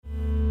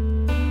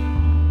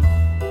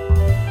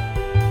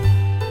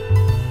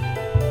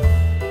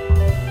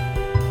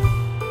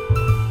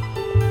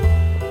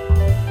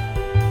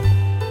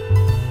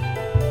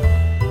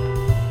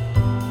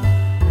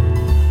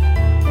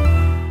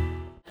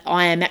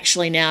am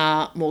actually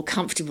now more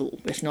comfortable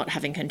with not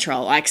having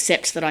control. I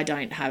accept that I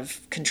don't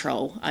have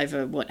control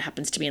over what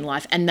happens to me in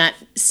life, and that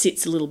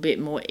sits a little bit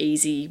more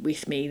easy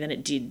with me than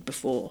it did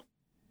before.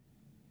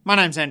 My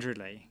name's Andrew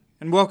Leigh,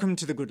 and welcome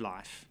to The Good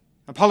Life,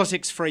 a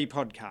politics-free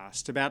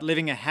podcast about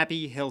living a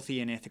happy, healthy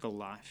and ethical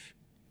life.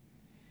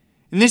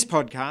 In this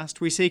podcast,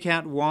 we seek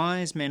out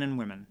wise men and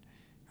women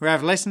who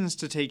have lessons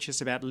to teach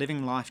us about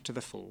living life to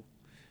the full,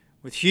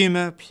 with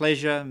humour,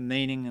 pleasure,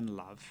 meaning and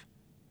love.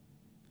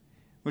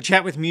 We'll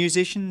chat with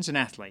musicians and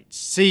athletes,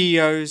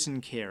 CEOs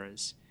and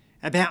carers,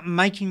 about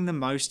making the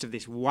most of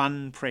this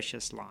one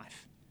precious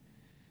life.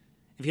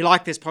 If you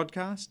like this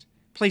podcast,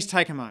 please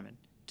take a moment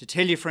to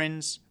tell your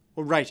friends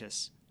or rate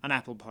us on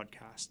Apple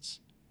Podcasts.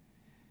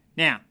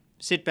 Now,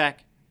 sit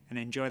back and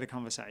enjoy the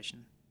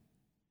conversation.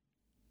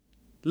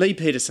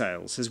 Leigh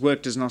Sales has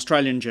worked as an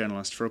Australian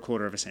journalist for a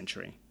quarter of a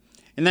century.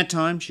 In that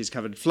time, she's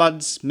covered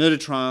floods, murder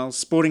trials,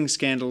 sporting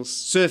scandals,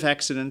 surf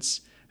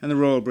accidents, and the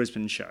Royal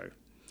Brisbane Show.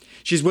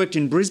 She's worked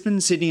in Brisbane,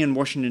 Sydney and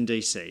Washington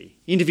DC,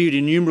 interviewed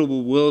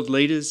innumerable world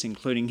leaders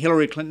including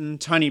Hillary Clinton,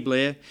 Tony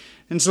Blair,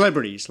 and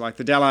celebrities like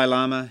the Dalai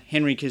Lama,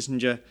 Henry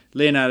Kissinger,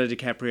 Leonardo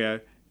DiCaprio,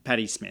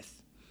 Patti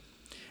Smith.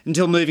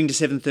 Until moving to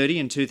 7:30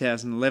 in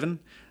 2011,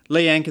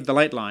 Leigh anchored the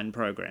Late Line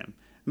program,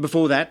 and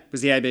before that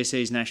was the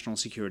ABC's national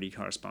security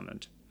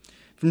correspondent.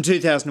 From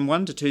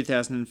 2001 to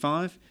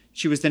 2005,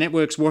 she was the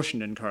network's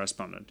Washington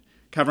correspondent,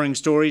 covering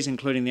stories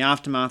including the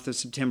aftermath of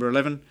September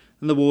 11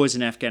 and the wars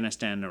in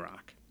Afghanistan and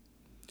Iraq.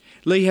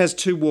 Leigh has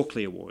 2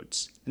 Walkley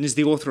Awards and is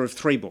the author of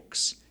 3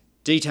 books,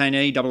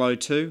 Detainee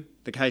 002,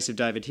 The Case of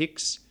David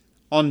Hicks,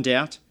 On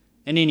Doubt,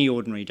 and Any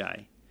Ordinary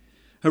Day.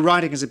 Her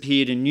writing has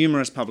appeared in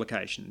numerous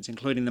publications,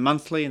 including The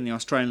Monthly and the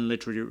Australian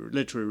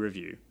Literary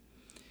Review.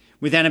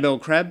 With Annabelle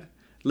Crabb,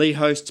 Leigh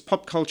hosts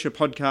pop culture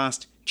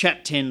podcast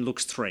Chat 10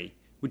 Looks 3,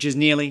 which is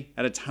nearly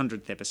at its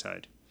 100th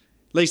episode.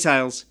 Leigh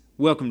Sales,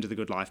 welcome to the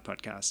Good Life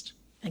podcast.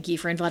 Thank you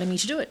for inviting me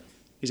to do it.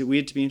 Is it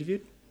weird to be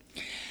interviewed?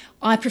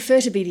 I prefer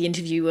to be the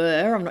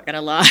interviewer, I'm not going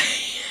to lie.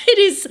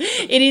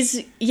 It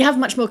is, you have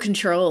much more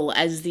control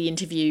as the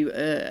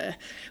interviewer,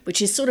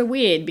 which is sort of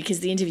weird because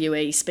the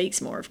interviewee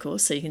speaks more, of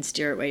course, so you can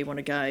steer it where you want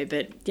to go.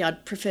 But yeah,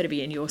 I'd prefer to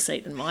be in your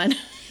seat than mine.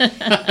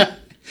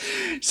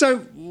 So,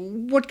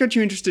 what got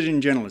you interested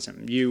in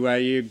journalism?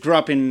 You grew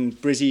up in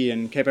Brizzy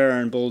and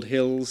Keppera and Bald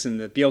Hills in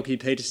the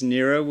Bjelke-Petersen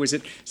era. Was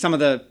it some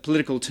of the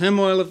political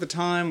turmoil of the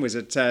time? Was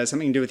it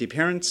something to do with your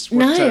parents?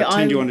 What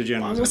turned you on to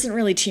journalism? I wasn't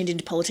really tuned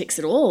into politics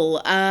at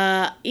all.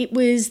 It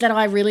was that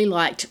I really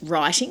liked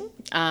writing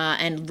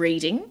and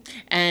reading,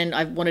 and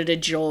I wanted a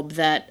job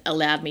that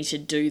allowed me to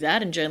do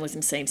that, and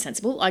journalism seemed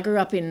sensible. I grew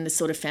up in the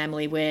sort of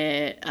family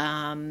where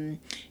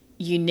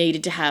you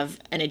needed to have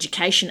an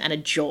education and a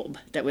job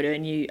that would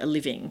earn you a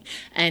living.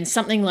 And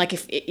something like,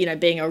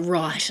 being a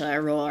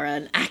writer or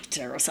an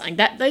actor or something,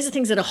 those are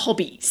things that are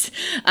hobbies.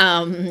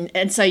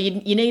 And so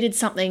you needed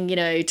something,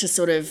 to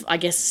sort of, I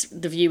guess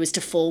the view was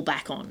to fall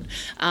back on.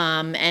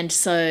 And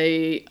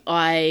so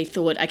I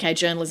thought, okay,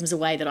 journalism is a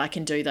way that I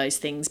can do those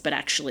things but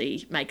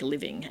actually make a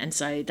living. And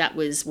so that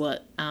was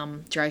what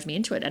drove me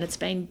into it. And it's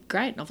been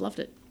great and I've loved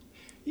it.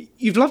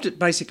 You've loved it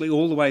basically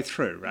all the way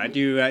through, right?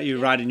 You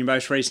write in your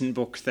most recent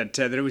book that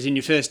it was in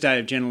your first day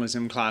of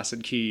journalism class at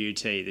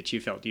QUT that you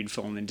felt you'd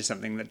fallen into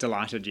something that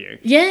delighted you.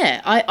 Yeah,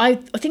 I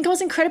think I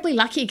was incredibly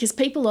lucky because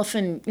people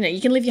often,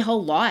 you can live your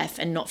whole life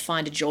and not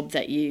find a job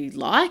that you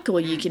like, or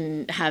you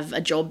can have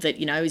a job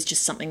that, is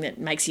just something that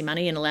makes you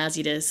money and allows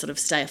you to sort of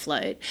stay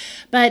afloat.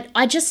 But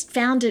I just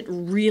found it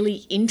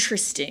really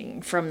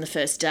interesting from the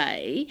first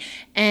day.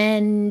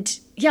 And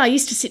yeah, I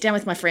used to sit down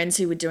with my friends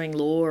who were doing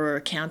law or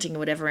accounting or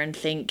whatever and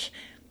think,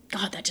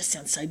 God, that just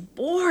sounds so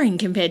boring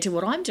compared to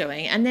what I'm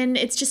doing. And then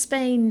it's just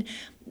been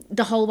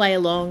the whole way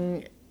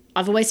along,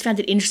 I've always found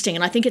it interesting.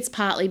 And I think it's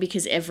partly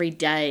because every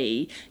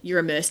day you're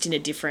immersed in a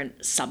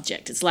different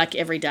subject. It's like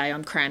every day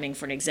I'm cramming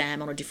for an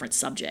exam on a different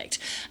subject.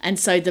 And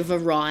so the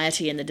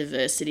variety and the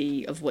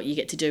diversity of what you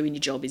get to do in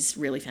your job is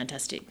really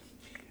fantastic.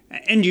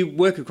 And you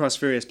work across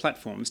various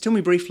platforms. Tell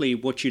me briefly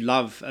what you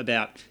love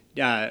about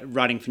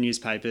writing for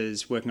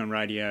newspapers, working on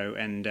radio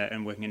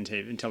and working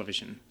in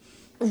television.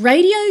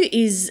 Radio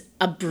is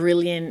a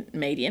brilliant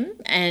medium,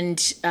 and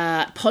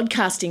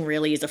podcasting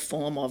really is a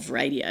form of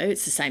radio.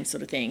 It's the same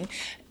sort of thing.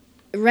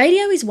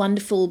 Radio is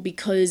wonderful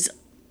because,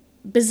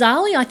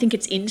 bizarrely, I think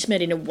it's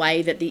intimate in a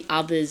way that the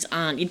others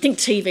aren't. You'd think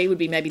TV would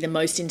be maybe the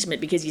most intimate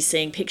because you're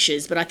seeing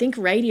pictures, but I think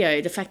radio,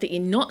 the fact that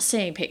you're not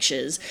seeing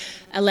pictures,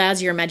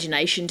 allows your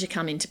imagination to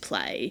come into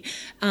play.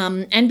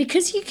 And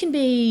because you can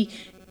be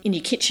in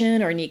your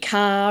kitchen or in your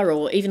car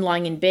or even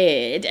lying in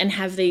bed and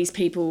have these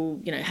people,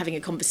 having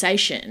a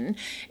conversation,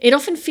 it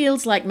often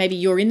feels like maybe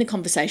you're in the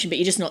conversation but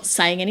you're just not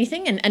saying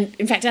anything. And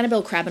in fact,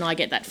 Annabelle Crabb and I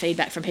get that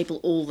feedback from people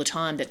all the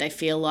time, that they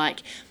feel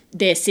like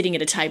they're sitting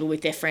at a table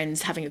with their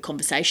friends having a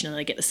conversation and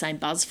they get the same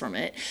buzz from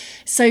it.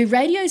 So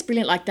radio is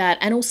brilliant like that.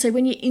 And also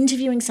when you're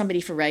interviewing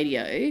somebody for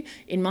radio,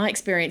 in my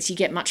experience, you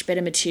get much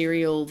better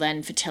material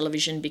than for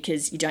television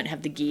because you don't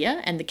have the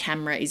gear and the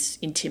camera is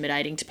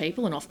intimidating to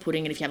people and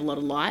off-putting, and if you have a lot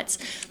of lights.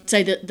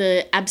 So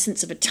the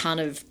absence of a ton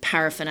of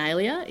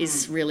paraphernalia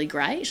is really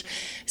great.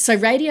 So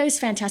radio is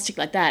fantastic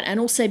like that. And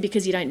also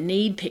because you don't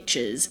need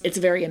pictures, it's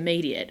very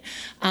immediate.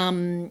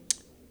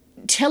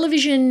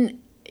 Television,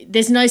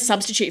 there's no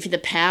substitute for the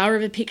power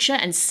of a picture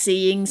and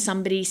seeing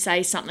somebody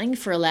say something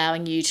for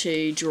allowing you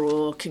to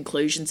draw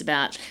conclusions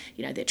about,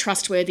 their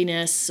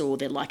trustworthiness or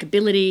their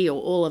likability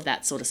or all of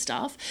that sort of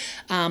stuff.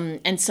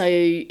 And so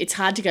it's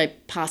hard to go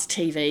past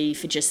TV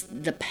for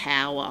just the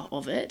power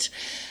of it.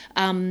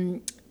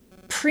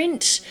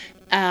 Print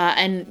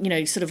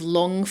and, sort of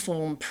long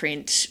form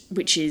print,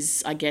 which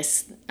is, I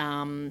guess,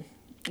 when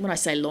I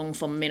say long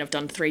form, I mean I've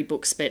done 3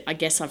 books, but I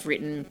guess I've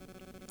written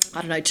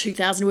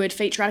 2,000 word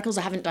feature articles.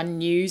 I haven't done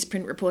news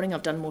print reporting.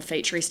 I've done more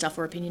featurey stuff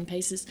or opinion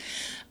pieces.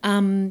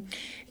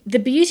 The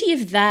beauty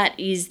of that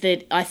is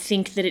that I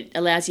think that it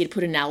allows you to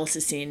put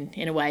analysis in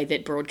a way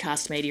that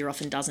broadcast media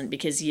often doesn't,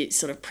 because you're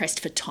sort of pressed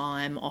for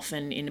time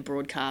often in a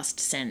broadcast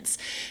sense.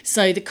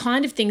 So the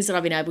kind of things that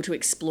I've been able to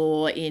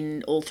explore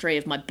in all 3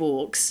 of my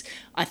books,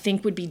 I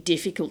think would be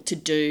difficult to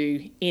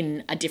do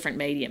in a different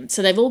medium.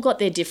 So they've all got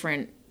their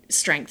different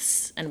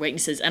strengths and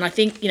weaknesses. And I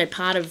think,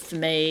 part of, for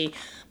me,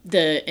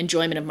 the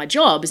enjoyment of my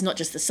job is not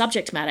just the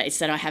subject matter, it's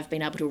that I have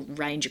been able to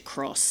range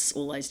across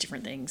all those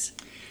different things.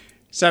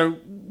 So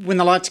when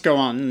the lights go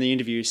on and the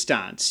interview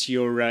starts,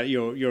 you're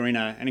in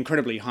an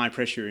incredibly high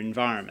pressure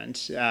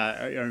environment.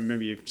 I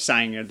remember you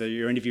saying at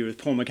your interview with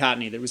Paul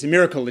McCartney that it was a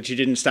miracle that you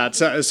didn't start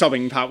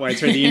sobbing partway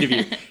through the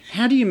interview.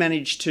 How do you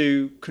manage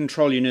to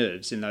control your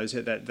nerves in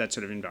that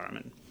sort of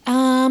environment?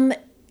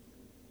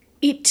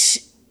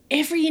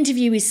 Every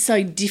interview is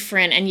so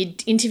different, and you're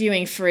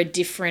interviewing for a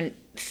different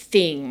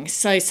thing.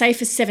 So say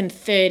for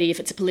 7:30, if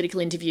it's a political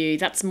interview,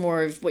 that's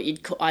more of what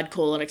I'd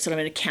call a sort of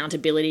an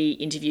accountability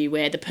interview,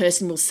 where the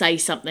person will say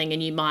something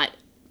and you might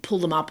pull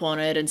them up on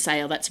it and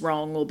say, oh, that's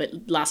wrong, or but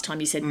last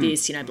time you said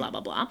this, blah, blah,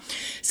 blah.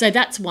 So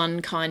that's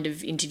one kind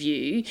of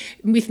interview.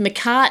 With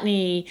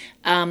McCartney,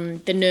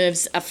 the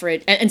nerves are for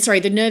it, and sorry,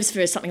 the nerves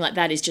for something like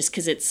that is just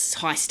because it's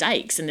high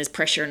stakes and there's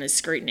pressure and there's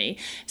scrutiny.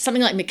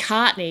 Something like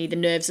McCartney, the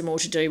nerves are more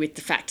to do with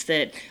the fact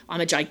that I'm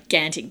a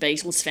gigantic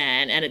Beatles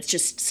fan, and it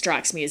just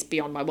strikes me as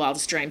beyond my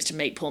wildest dreams to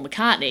meet Paul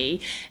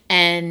McCartney.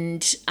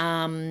 And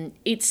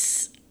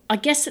I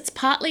guess it's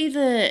partly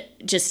the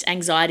just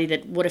anxiety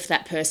that what if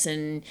that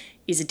person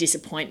is a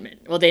disappointment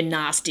or they're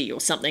nasty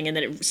or something, and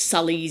then it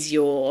sullies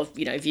your,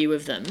 view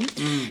of them.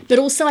 But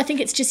also I think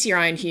it's just your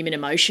own human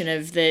emotion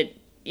of that,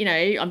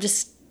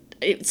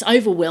 it's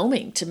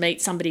overwhelming to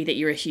meet somebody that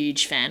you're a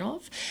huge fan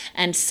of.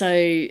 And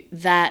so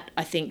that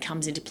I think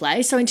comes into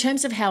play. So in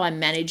terms of how I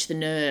manage the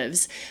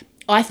nerves,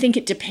 I think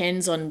it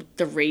depends on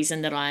the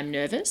reason that I'm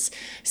nervous.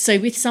 So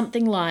with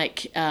something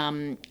like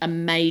a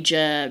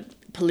major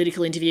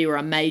political interview or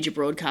a major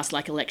broadcast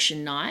like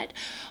election night,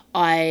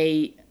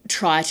 I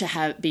try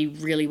to be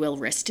really well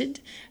rested.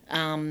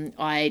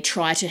 I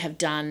try to have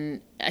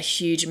done a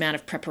huge amount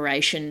of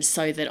preparation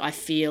so that I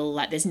feel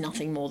like there's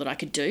nothing more that I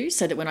could do,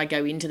 so that when I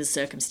go into the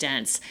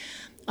circumstance,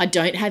 I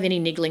don't have any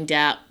niggling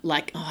doubt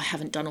like, I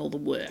haven't done all the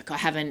work. I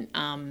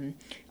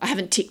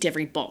haven't ticked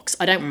every box.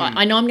 I don't.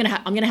 I know I'm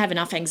gonna have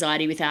enough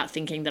anxiety without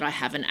thinking that I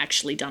haven't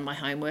actually done my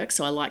homework.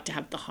 So I like to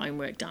have the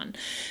homework done.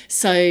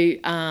 So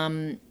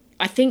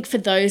I think for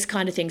those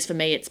kind of things, for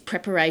me, it's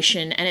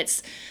preparation, and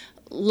it's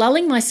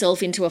lulling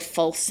myself into a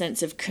false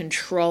sense of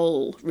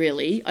control,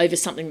 really, over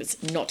something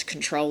that's not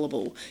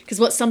controllable.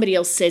 Because what somebody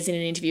else says in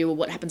an interview or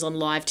what happens on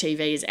live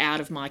TV is out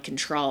of my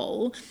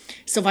control.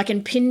 So if I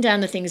can pin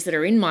down the things that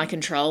are in my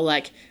control,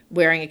 like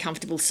wearing a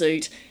comfortable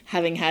suit,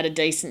 having had a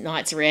decent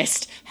night's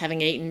rest, having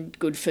eaten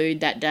good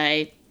food that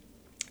day,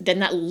 then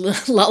that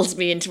lulls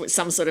me into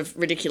some sort of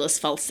ridiculous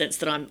false sense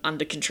that I'm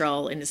under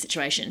control in the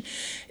situation.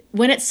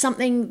 When it's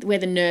something where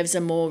the nerves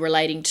are more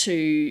relating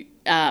to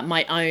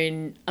my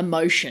own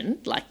emotion,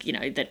 like,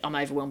 that I'm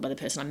overwhelmed by the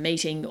person I'm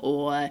meeting,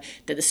 or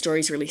that the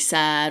story's really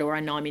sad, or I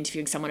know I'm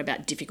interviewing someone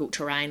about difficult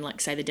terrain,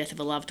 like, say, the death of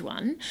a loved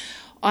one,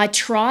 I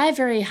try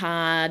very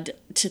hard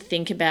to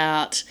think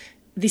about,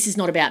 this is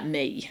not about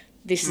me.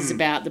 This is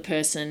about the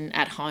person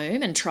at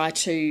home, and try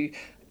to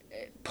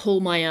pull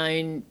my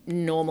own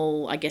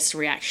normal, I guess,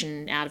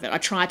 reaction out of it. I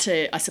try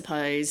to, I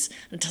suppose,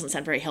 it doesn't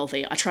sound very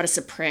healthy, I try to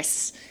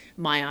suppress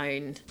my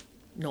own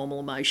normal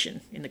emotion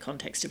in the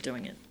context of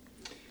doing it.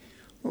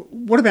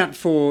 What about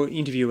for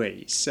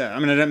interviewees? I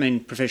don't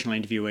mean professional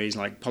interviewees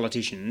like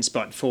politicians,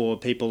 but for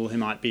people who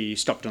might be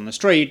stopped on the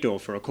street, or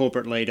for a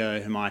corporate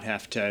leader who might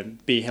have to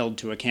be held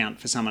to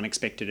account for some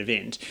unexpected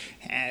event.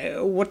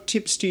 What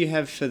tips do you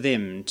have for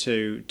them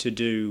to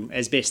do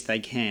as best they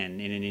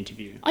can in an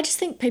interview? I just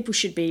think people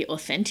should be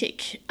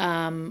authentic.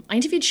 I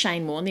interviewed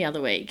Shane Warne the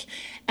other week,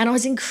 and I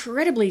was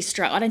incredibly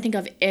struck. I don't think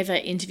I've ever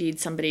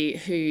interviewed somebody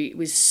who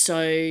was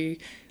so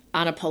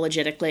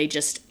unapologetically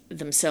just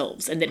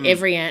themselves, and that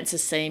every answer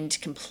seemed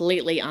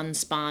completely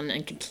unspun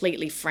and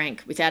completely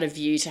frank without a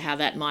view to how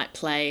that might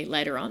play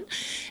later on.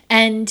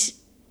 And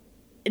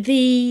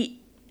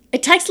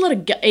it takes a lot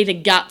of either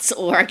guts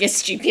or, I guess,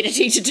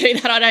 stupidity to do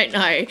that. I don't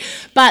know.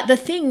 But the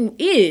thing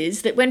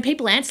is that when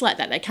people answer like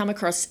that, they come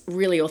across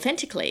really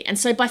authentically. And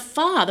so by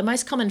far, the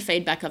most common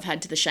feedback I've had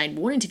to the Shane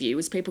Warne interview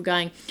was people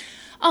going,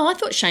 oh, I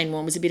thought Shane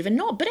Warne was a bit of a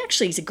knob, but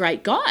actually he's a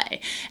great guy.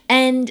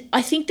 And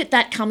I think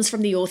that comes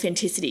from the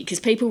authenticity, because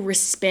people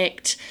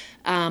respect,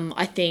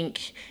 I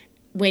think,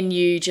 when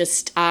you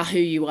just are who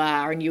you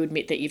are and you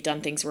admit that you've done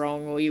things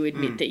wrong, or you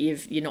admit that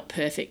you're not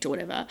perfect or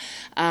whatever.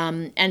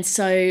 And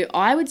so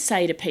I would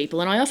say to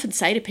people, and I often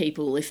say to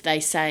people, if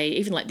they say,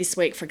 even like this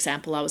week, for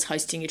example, I was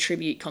hosting a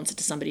tribute concert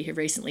to somebody who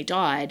recently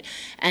died,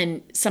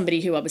 and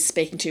somebody who I was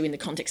speaking to in the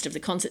context of the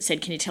concert said,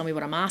 can you tell me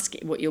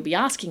what you'll be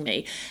asking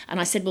me?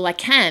 And I said, well, I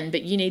can,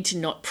 but you need to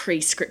not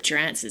pre-script your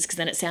answers, because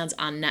then it sounds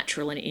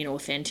unnatural and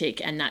inauthentic,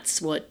 and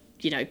that's what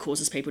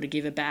causes people to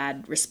give a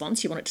bad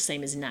response. You want it to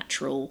seem as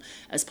natural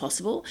as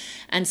possible.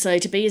 And so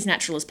to be as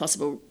natural as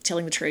possible,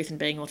 telling the truth and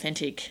being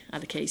authentic are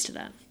the keys to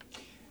that.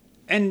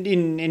 And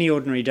in any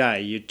ordinary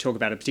day, you talk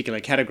about a particular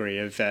category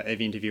of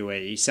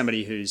interviewee,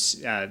 somebody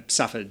who's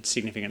suffered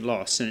significant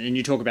loss, and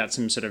you talk about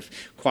some sort of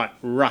quite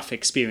rough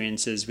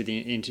experiences with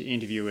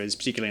interviewers,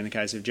 particularly in the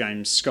case of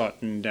James Scott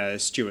and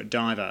Stuart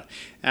Diver.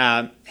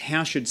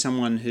 How should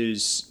someone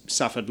who's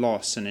suffered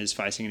loss and is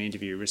facing an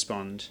interview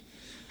respond?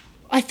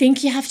 I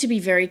think you have to be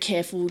very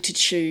careful to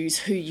choose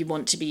who you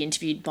want to be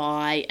interviewed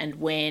by and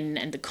when,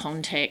 and the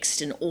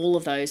context and all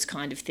of those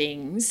kind of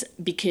things,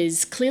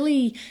 because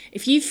clearly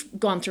if you've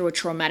gone through a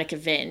traumatic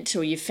event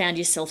or you've found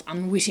yourself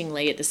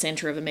unwittingly at the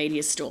centre of a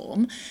media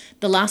storm,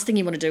 the last thing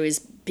you want to do is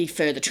be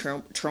further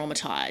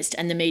traumatised,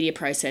 and the media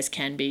process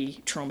can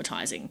be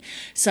traumatising.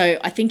 So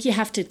I think you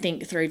have to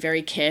think through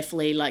very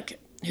carefully, like,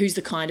 who's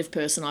the kind of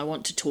person I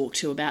want to talk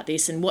to about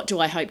this, and what do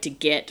I hope to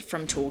get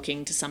from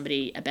talking to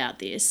somebody about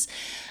this?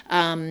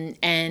 And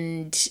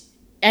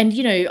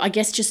I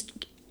guess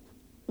just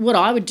what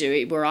I would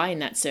do were I in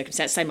that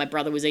circumstance, say my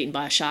brother was eaten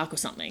by a shark or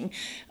something,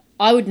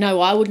 I would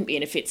know I wouldn't be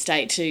in a fit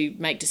state to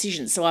make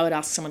decisions. So I would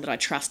ask someone that I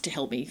trust to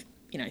help me,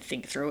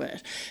 think through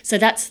it. So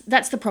that's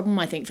the problem,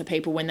 I think, for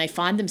people when they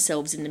find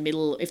themselves in the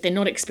middle, if they're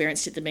not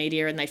experienced at the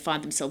media and they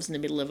find themselves in the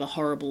middle of a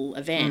horrible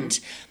event,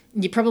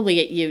 you're probably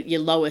at your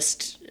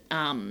lowest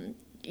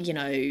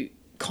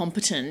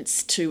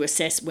competence to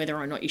assess whether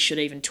or not you should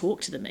even talk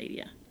to the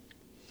media.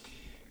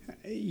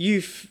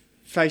 You've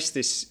faced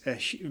this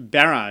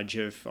barrage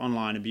of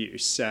online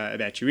abuse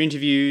about your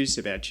interviews,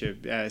 about your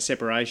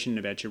separation,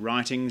 about your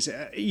writings.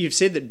 You've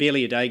said that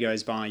barely a day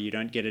goes by you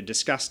don't get a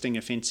disgusting,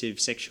 offensive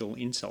sexual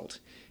insult.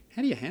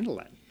 How do you handle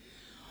that?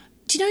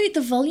 Do you know,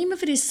 the volume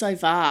of it is so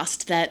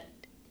vast that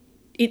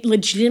it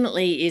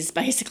legitimately is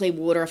basically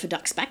water off a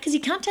duck's back, because you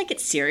can't take it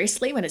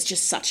seriously when it's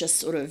just such a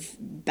sort of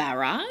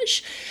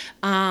barrage.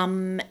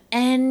 And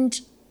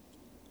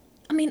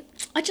I mean,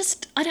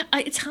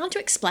 it's hard to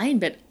explain,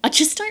 but I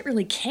just don't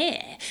really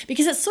care,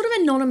 because it's sort of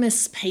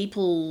anonymous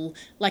people,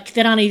 like,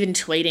 that aren't even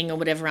tweeting or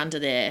whatever under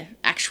their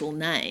actual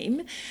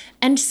name.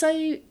 And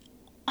so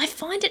I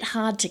find it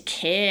hard to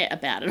care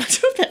about it. I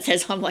don't know if that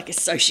says I'm like a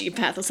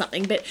sociopath or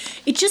something, but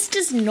it just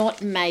does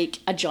not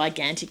make a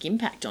gigantic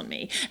impact on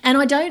me. And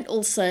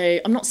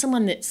I'm not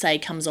someone that, say,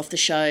 comes off the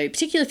show,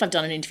 particularly if I've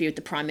done an interview with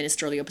the Prime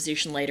Minister or the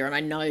opposition leader and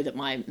I know that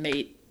my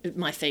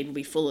feed will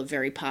be full of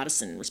very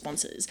partisan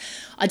responses.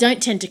 I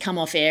don't tend to come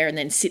off air and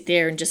then sit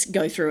there and just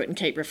go through it and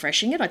keep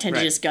refreshing it. I tend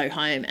to just go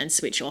home and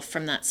switch off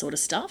from that sort of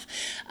stuff.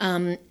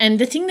 And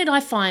the thing that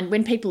I find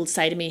when people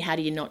say to me, how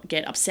do you not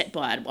get upset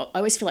by it? I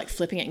always feel like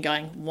flipping it and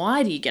going,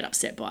 why do you get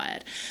upset by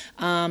it?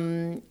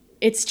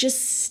 It's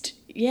just,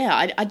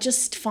 I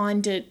just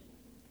find it,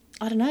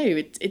 I don't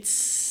know,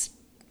 it's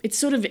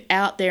sort of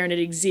out there and it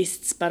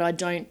exists, but I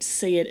don't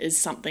see it as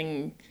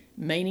something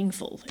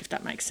meaningful, if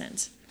that makes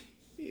sense.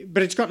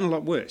 But it's gotten a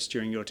lot worse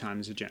during your time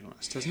as a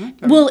journalist,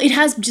 hasn't it? Well, it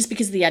has, just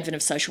because of the advent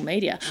of social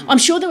media. I'm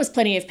sure there was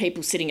plenty of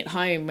people sitting at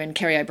home when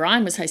Kerry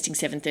O'Brien was hosting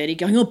 7:30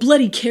 going, oh,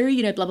 bloody Kerry,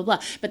 blah, blah, blah.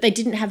 But they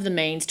didn't have the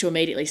means to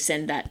immediately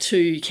send that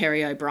to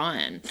Kerry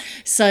O'Brien.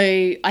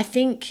 So I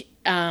think,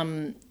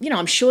 I'm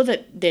sure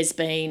that there's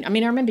been, I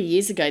remember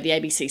years ago the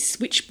ABC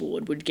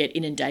switchboard would get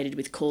inundated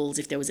with calls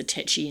if there was a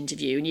Tetchy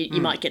interview, and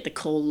you might get the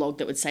call log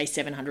that would say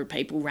 700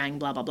 people rang,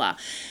 blah, blah, blah.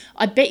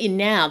 I bet you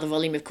now the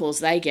volume of calls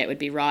they get would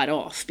be right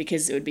off,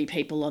 because it would be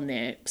people on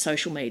their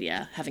social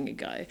media having a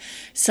go.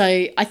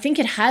 So I think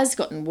it has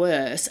gotten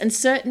worse, and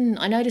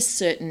I noticed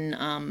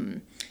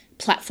certain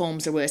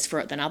platforms are worse for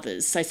it than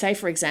others. So say,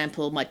 for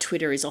example, my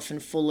Twitter is often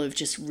full of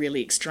just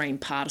really extreme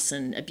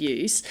partisan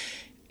abuse.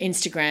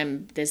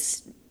 Instagram,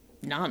 there's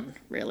none,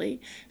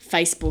 really.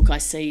 Facebook, I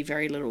see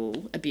very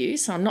little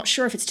abuse. I'm not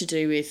sure if it's to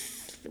do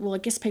with, well, I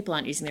guess people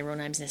aren't using their real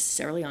names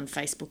necessarily on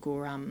Facebook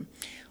or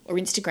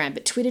Instagram,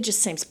 but Twitter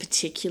just seems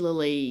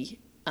particularly,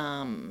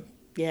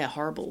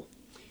 horrible.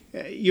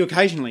 You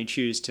occasionally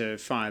choose to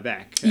fire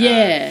back.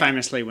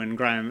 Famously, when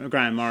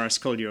Graham Morris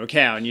called you a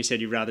cow, and you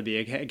said you'd rather be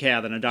a cow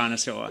than a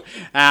dinosaur.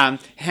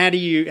 How do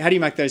you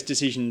make those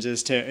decisions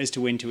as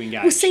to when to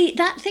engage? Well, see,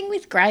 that thing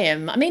with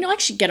Graham, I mean, I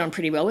actually get on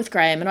pretty well with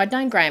Graham, and I'd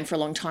known Graham for a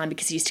long time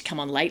because he used to come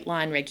on Late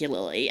Line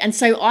regularly, and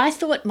so I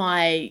thought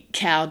my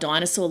cow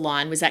dinosaur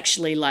line was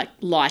actually like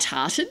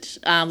light-hearted,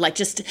 like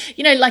just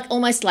like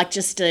almost like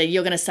just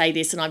you're going to say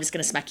this, and I'm just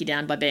going to smack you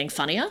down by being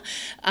funnier.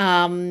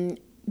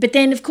 But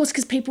then, of course,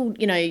 because people,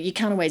 you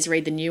can't always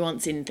read the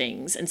nuance in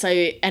things.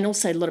 And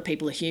also a lot of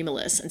people are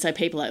humourless. And so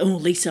people are like, oh,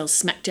 Leigh Sales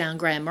smacked down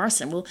Graham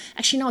Morrison. Well,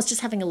 actually, no, I was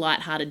just having a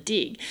light-hearted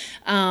dig.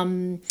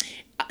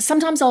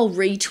 Sometimes I'll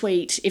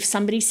retweet if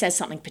somebody says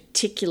something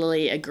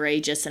particularly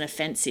egregious and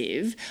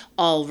offensive,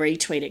 I'll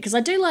retweet it because I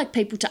do like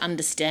people to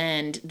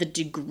understand the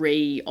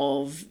degree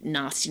of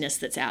nastiness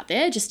that's out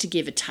there, just to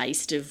give a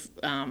taste of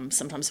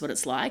sometimes what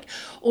it's like.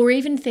 Or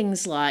even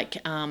things like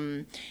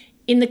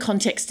in the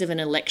context of an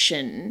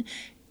election,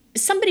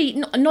 somebody,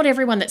 not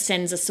everyone that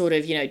sends a sort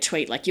of,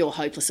 tweet like you're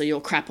hopeless or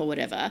you're crap or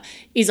whatever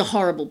is a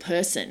horrible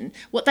person.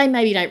 What they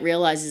maybe don't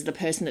realise is the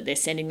person that they're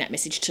sending that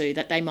message to,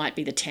 that they might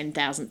be the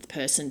 10,000th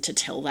person to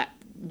tell that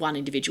one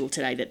individual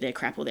today that they're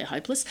crap or they're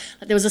hopeless.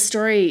 Like there was a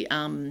story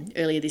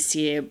earlier this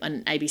year,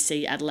 an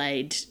ABC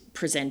Adelaide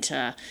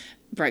presenter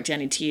broke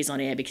down in tears on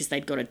air because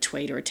they'd got a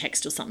tweet or a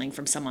text or something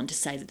from someone to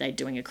say that they're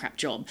doing a crap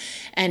job.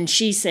 And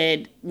she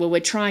said, well,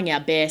 we're trying our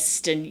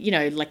best, and,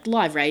 like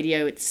live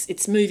radio,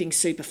 it's moving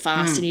super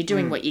fast and you're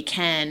doing what you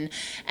can.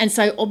 And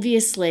so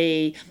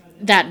obviously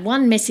that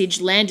one message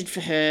landed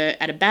for her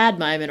at a bad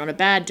moment on a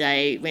bad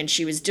day when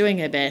she was doing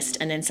her best,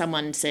 and then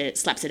someone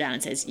slaps her down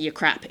and says, you're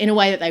crap, in a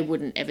way that they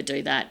wouldn't ever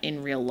do that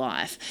in real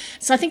life.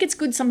 So I think it's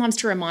good sometimes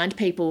to remind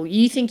people,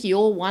 you think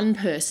you're one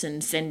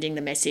person sending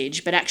the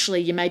message, but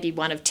actually you may be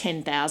one of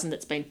 10,000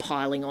 that's been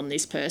piling on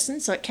this person.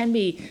 So it can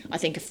be, I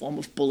think, a form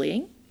of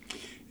bullying.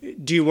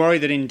 Do you worry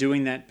that in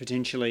doing that,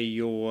 potentially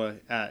you're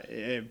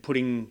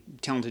putting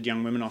talented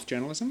young women off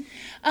journalism?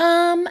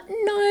 No,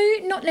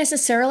 not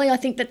necessarily. I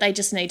think that they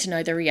just need to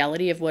know the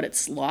reality of what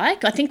it's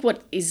like. I think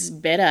what is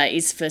better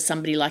is for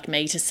somebody like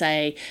me to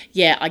say,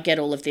 yeah, I get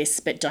all of this,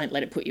 but don't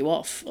let it put you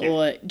off. Yeah.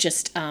 Or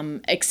just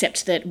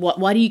accept that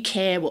why do you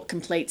care what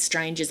complete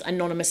strangers,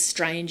 anonymous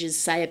strangers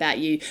say about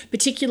you,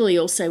 particularly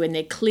also when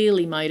they're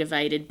clearly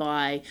motivated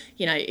by,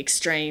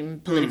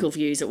 extreme political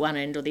views at one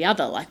end or the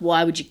other. Like,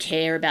 why would you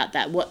care about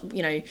that?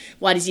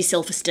 Why does your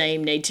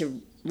self-esteem need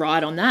to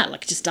ride on that?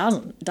 Like, it just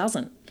doesn't.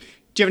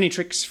 Do you have any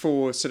tricks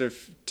for sort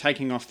of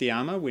taking off the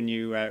armour when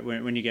you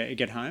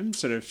get home?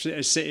 Sort of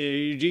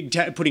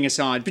putting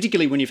aside,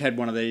 particularly when you've had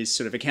one of these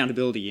sort of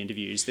accountability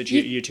interviews that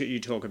you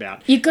talk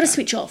about. You've got to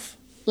switch off.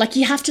 Like,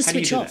 you have to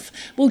switch off.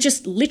 Well,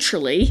 just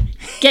literally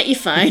get your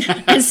phone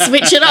and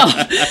switch it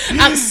off.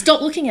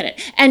 Stop looking at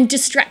it and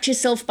distract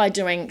yourself by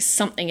doing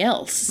something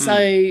else.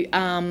 So,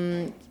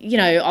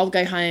 I'll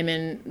go home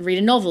and read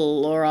a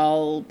novel, or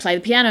I'll play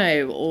the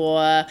piano,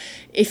 or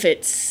if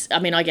it's,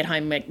 I get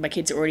home, my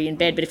kids are already in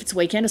bed, but if it's a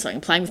weekend or something,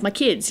 I'm playing with my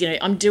kids.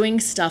 I'm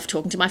doing stuff,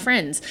 talking to my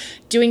friends,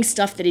 doing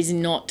stuff that is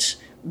not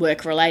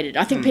work related.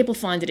 I think people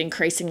find it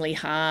increasingly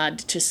hard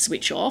to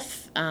switch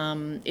off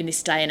in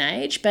this day and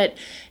age, but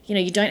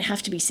you don't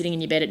have to be sitting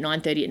in your bed at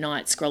 9:30 at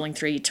night scrolling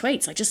through your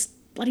tweets. Like, just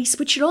bloody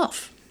switch it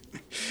off.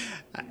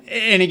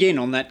 And again,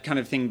 on that kind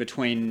of thing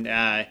between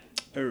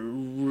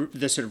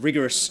the sort of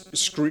rigorous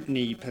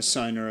scrutiny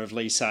persona of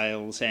Leigh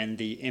Sales and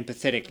the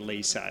empathetic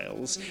Leigh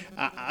Sales,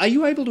 are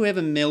you able to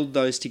ever meld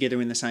those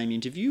together in the same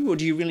interview, or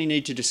do you really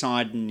need to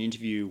decide in an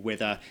interview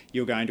whether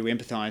you're going to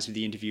empathise with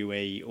the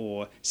interviewee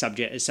or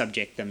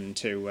subject them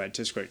to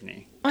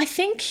scrutiny? I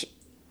think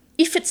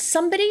if it's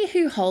somebody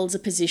who holds a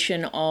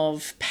position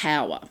of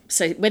power,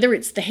 so whether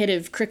it's the head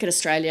of Cricket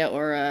Australia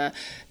or a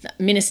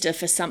minister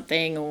for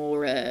something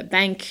or a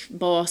bank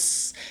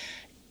boss,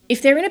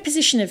 if they're in a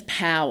position of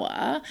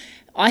power,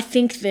 I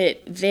think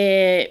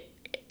that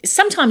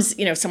sometimes,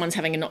 if someone's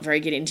having a not very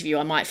good interview,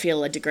 I might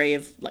feel a degree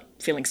of like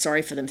feeling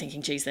sorry for them,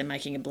 thinking, geez, they're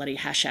making a bloody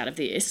hash out of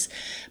this.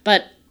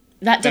 But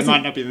that doesn't... They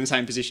might not be in the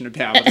same position of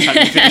power, but they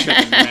haven't finished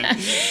with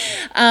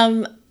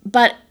them.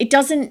 But it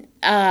doesn't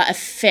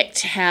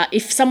affect how...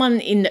 If someone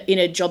in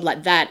a job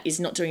like that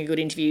is not doing a good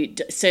interview,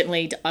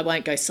 certainly I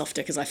won't go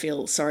softer because I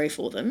feel sorry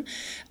for them.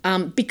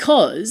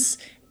 Because...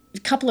 a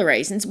couple of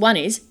reasons. One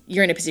is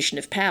you're in a position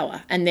of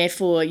power, and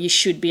therefore you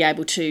should be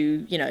able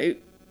to,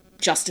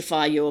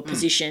 justify your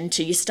position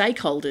to your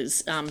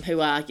stakeholders,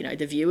 who are,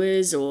 the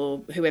viewers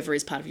or whoever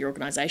is part of your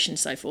organisation and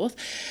so forth.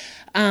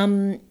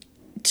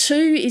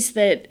 Two is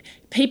that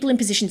people in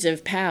positions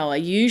of power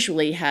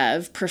usually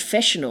have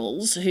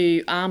professionals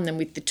who arm them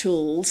with the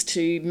tools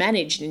to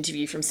manage an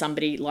interview from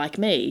somebody like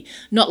me,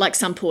 not like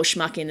some poor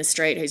schmuck in the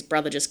street whose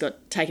brother just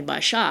got taken by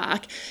a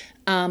shark.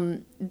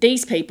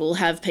 These people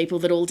have people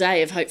that all day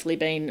have hopefully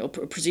been, or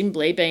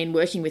presumably been,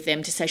 working with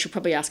them to say, she'll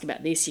probably ask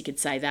about this, you could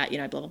say that,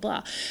 blah, blah,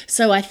 blah.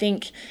 So I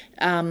think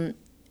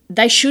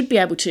they should be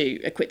able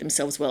to acquit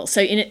themselves well.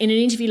 So in an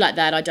interview like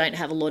that, I don't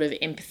have a lot of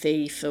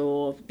empathy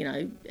for,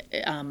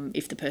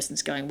 if the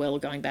person's going well or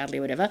going badly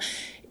or whatever.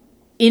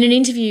 in an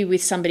interview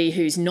with somebody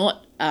who's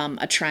not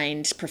a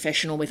trained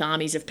professional with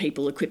armies of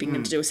people equipping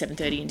them to do a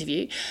 7:30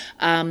 interview,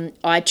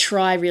 I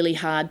try really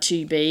hard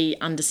to be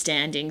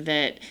understanding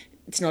that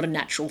it's not a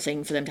natural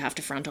thing for them to have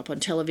to front up on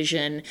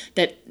television,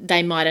 that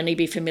they might only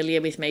be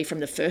familiar with me from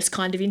the first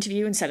kind of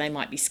interview, and so they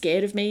might be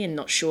scared of me and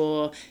not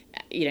sure,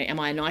 am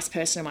I a nice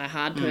person, am I a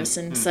hard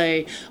person?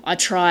 So I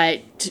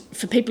try to,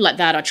 for people like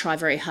that, I try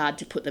very hard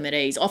to put them at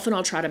ease. Often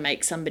I'll try to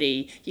make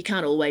somebody, you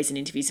can't always in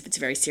interviews if it's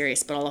very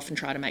serious, but I'll often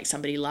try to make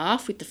somebody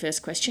laugh with the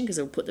first question because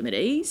it'll put them at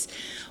ease.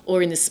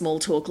 Or in the small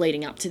talk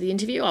leading up to the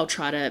interview, I'll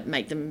try to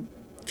make them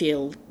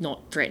feel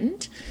not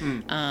threatened.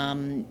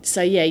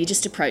 So yeah, you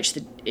just approach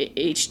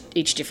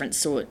each different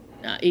sort,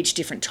 each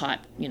different type,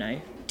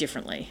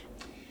 differently.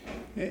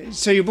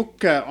 So your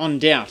book On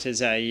Doubt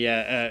is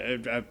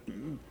a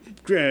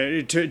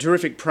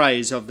terrific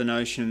praise of the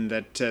notion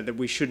that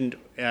we shouldn't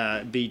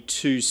be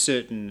too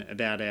certain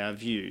about our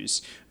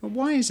views.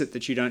 Why is it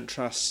that you don't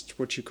trust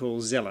what you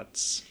call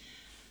zealots?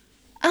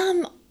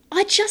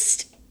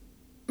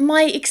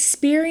 My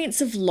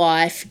experience of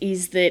life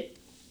is that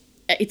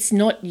it's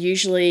not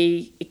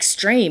usually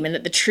extreme, and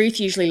that the truth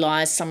usually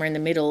lies somewhere in the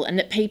middle, and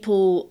that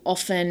people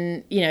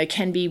often,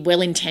 can be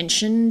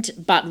well-intentioned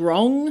but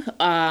wrong,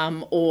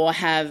 or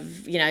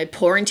have,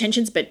 poor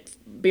intentions but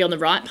be on the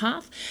right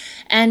path.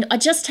 And I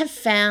just have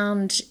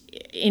found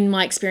in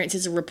my experience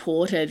as a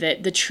reporter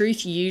that the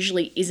truth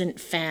usually isn't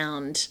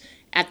found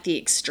at the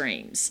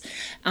extremes.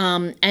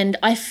 And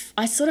I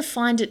sort of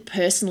find it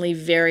personally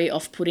very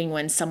off-putting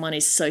when someone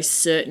is so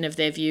certain of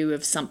their view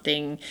of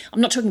something.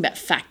 I'm not talking about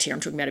fact here, I'm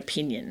talking about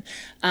opinion.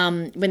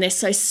 When they're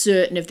so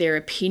certain of their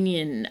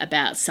opinion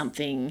about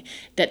something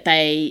that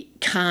they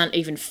can't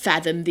even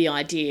fathom the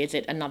idea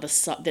that another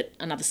side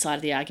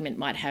of the argument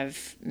might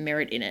have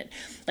merit in it.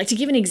 Like, to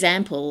give an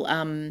example,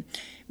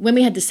 when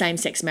we had the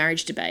same-sex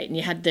marriage debate, and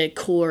you had the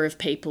core of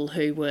people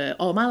who were...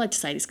 Oh, am I allowed to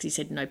say this because he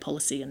said no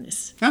policy on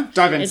this? No,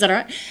 dive in. Is that all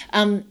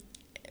right?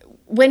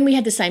 When we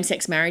had the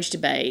same-sex marriage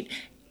debate,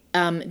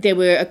 there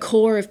were a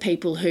core of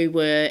people who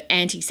were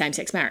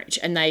anti-same-sex marriage,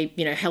 and they,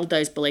 held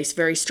those beliefs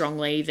very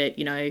strongly that,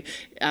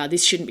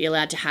 this shouldn't be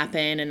allowed to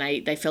happen, and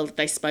they felt that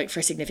they spoke for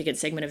a significant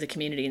segment of the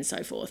community and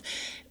so forth.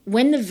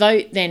 When the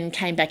vote then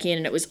came back in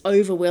and it was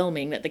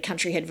overwhelming that the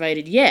country had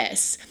voted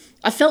yes,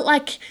 I felt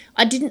like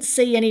I didn't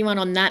see anyone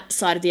on that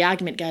side of the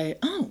argument go,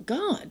 oh,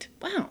 God,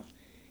 wow,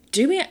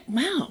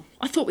 wow,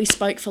 I thought we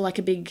spoke for like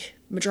a big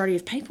majority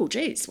of people.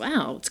 Geez,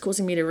 wow, it's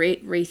causing me to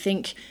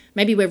rethink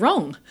maybe we're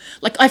wrong.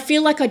 Like, I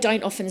feel like I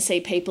don't often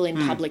see people in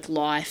public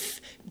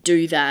life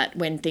do that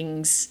when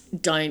things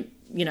don't,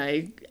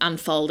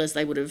 unfold as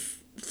they would have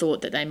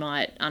thought that they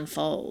might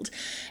unfold.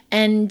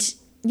 And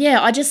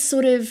yeah, I just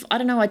sort of, I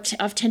don't know,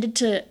 I've tended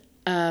to...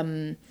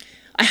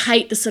 I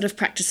hate the sort of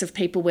practice of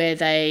people where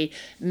they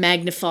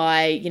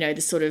magnify,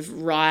 the sort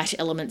of right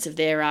elements of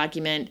their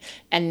argument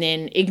and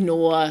then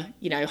ignore,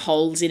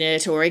 holes in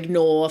it, or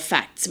ignore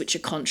facts which are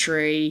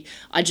contrary.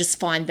 I just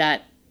find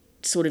that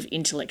sort of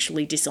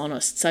intellectually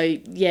dishonest. So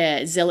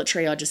yeah,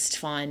 zealotry I just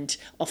find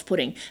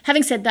off-putting.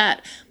 Having said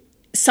that,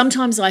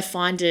 sometimes I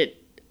find it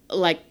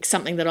like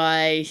something that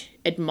I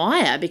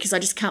admire, because I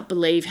just can't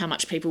believe how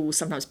much people will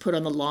sometimes put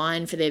on the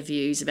line for their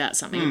views about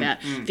something, about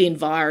the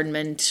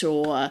environment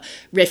or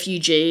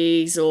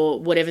refugees or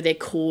whatever their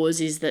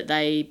cause is that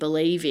they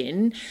believe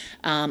in,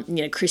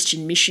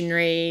 Christian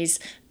missionaries.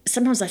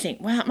 Sometimes I think,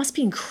 wow, it must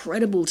be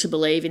incredible to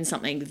believe in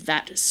something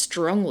that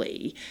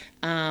strongly.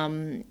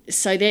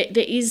 So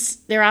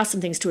there are some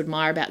things to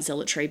admire about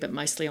zealotry, but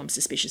mostly I'm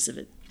suspicious of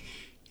it.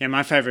 Yeah,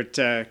 my favourite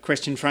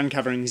question for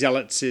uncovering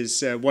zealots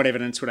is what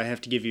evidence would I have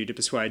to give you to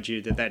persuade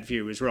you that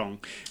view is wrong?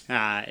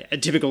 A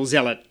typical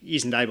zealot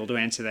isn't able to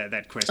answer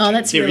that question. Oh,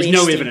 that's there really is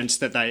no interesting. evidence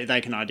that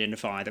they can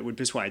identify that would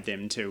persuade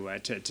them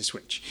to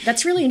switch.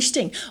 That's really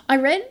interesting. I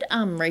read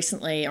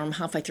recently, or I'm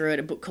halfway through it,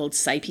 a book called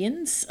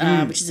Sapiens,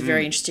 which is a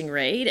very interesting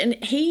read.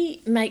 And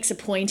he makes a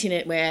point in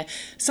it where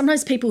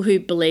sometimes people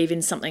who believe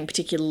in something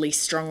particularly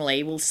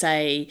strongly will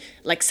say,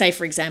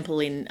 for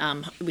example, in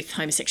with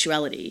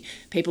homosexuality,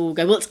 people will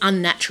go, well, it's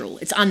unnatural.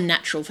 It's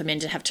unnatural for men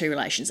to have two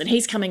relations. And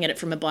he's coming at it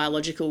from a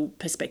biological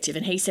perspective.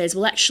 And he says,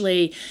 well,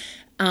 actually,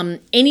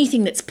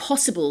 anything that's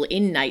possible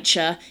in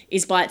nature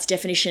is by its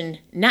definition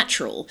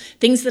natural.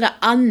 Things that are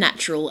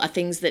unnatural are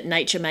things that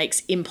nature makes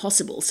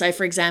impossible. So,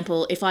 for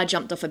example, if I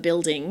jumped off a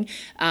building,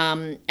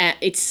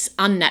 it's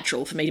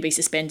unnatural for me to be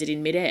suspended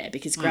in midair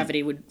because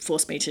gravity would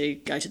force me to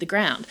go to the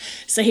ground.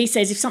 So he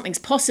says if something's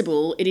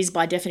possible, it is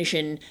by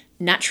definition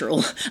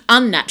natural.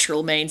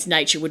 Unnatural means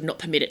nature would not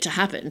permit it to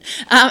happen.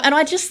 And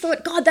I just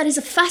thought, God, that is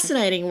a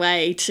fascinating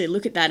way to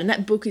look at that. And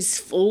that book is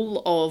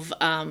full of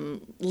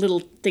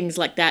little things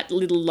like that,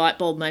 little light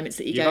bulb moments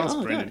that you go,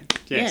 oh, brilliant. God.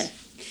 Yes.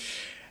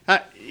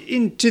 Yeah.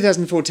 In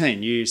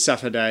 2014, you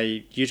suffered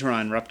a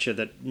uterine rupture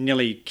that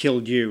nearly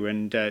killed you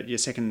and your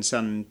second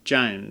son,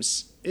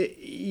 James.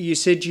 You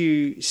said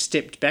you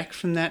stepped back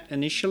from that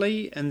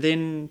initially and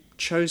then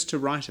chose to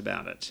write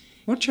about it.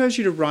 What chose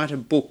you to write a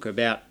book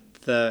about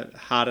the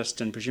hardest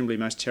and presumably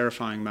most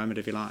terrifying moment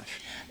of your life?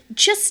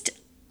 Just,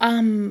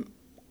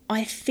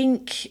 I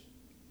think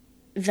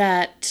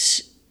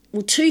that,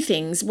 well, two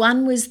things.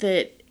 One was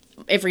that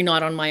every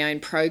night on my own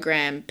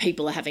program,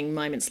 people are having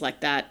moments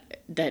like that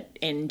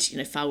end,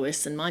 far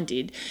worse than mine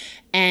did.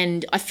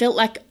 And I felt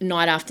like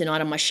night after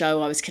night on my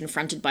show, I was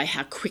confronted by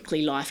how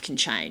quickly life can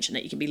change, and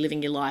that you can be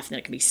living your life and that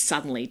it can be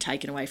suddenly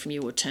taken away from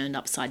you or turned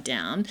upside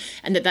down.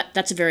 And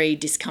that's a very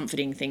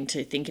discomforting thing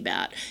to think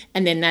about.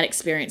 And then that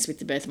experience with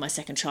the birth of my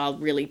second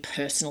child really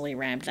personally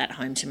rammed that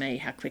home to me,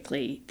 how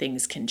quickly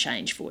things can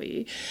change for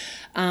you.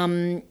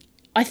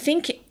 I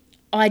think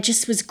I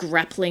just was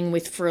grappling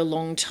with for a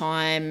long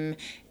time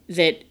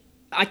that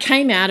I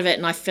came out of it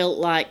and I felt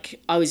like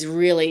I was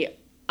really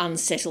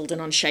unsettled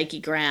and on shaky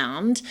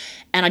ground,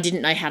 and I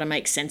didn't know how to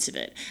make sense of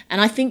it. And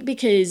I think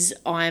because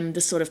I'm the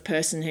sort of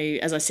person who,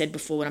 as I said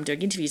before, when I'm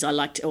doing interviews,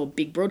 or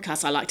big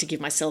broadcasts, I like to give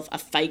myself a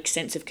fake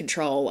sense of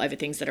control over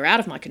things that are out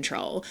of my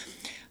control.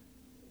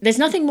 There's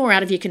nothing more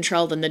out of your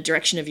control than the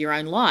direction of your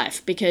own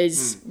life,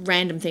 because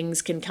random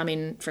things can come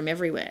in from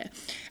everywhere.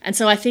 And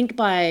so I think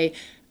by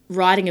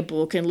writing a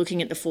book and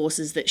looking at the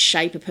forces that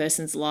shape a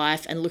person's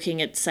life and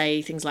looking at,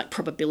 say, things like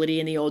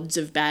probability and the odds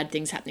of bad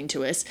things happening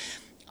to us,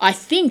 I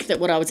think that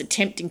what I was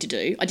attempting to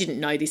do, I didn't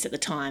know this at the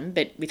time,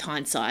 but with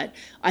hindsight,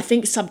 I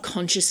think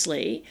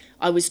subconsciously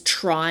I was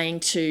trying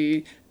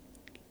to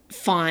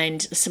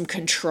find some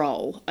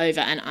control over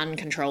an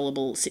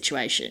uncontrollable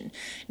situation.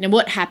 Now,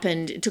 what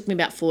happened, it took me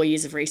about 4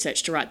 years of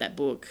research to write that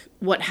book.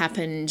 What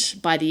happened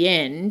by the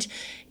end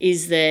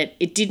is that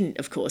it didn't,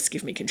 of course,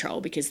 give me control,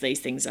 because these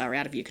things are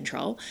out of your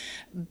control.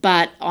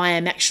 But I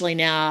am actually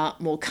now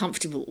more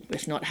comfortable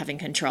with not having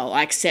control.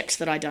 I accept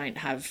that I don't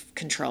have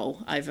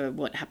control over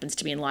what happens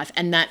to me in life,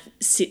 and that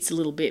sits a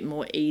little bit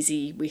more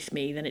easy with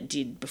me than it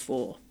did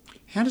before.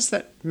 How does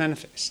that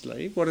manifest,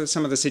 Leigh? What are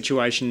some of the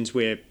situations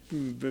where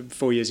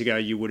 4 years ago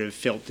you would have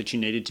felt that you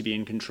needed to be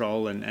in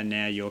control, and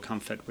now you're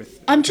comfortable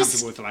with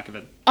the lack of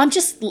it? I'm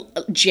just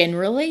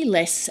generally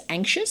less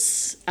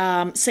anxious.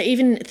 So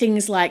even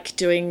things like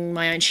doing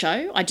my own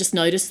show, I just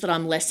noticed that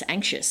I'm less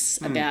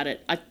anxious about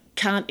it. I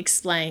can't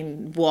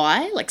explain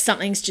why. Like,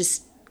 something's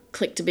just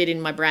clicked a bit in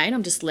my brain.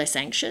 I'm just less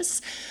anxious.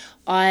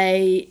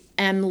 I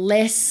am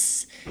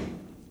less...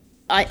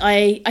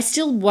 I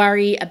still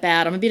worry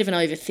about, I'm a bit of an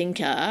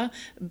overthinker,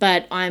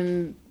 but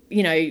I'm,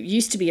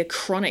 used to be a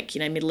chronic,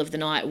 middle of the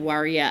night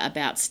worrier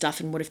about stuff,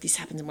 and what if this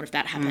happens and what if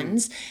that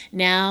happens.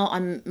 Now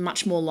I'm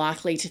much more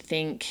likely to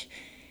think,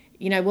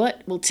 you know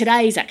what, well,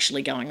 today's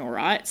actually going all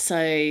right, so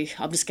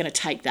I'm just going to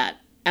take that.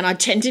 And I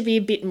tend to be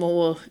a bit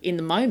more in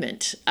the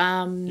moment.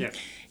 So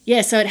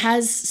it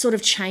has sort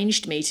of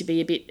changed me to be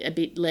a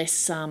bit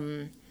less...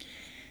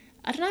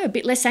 a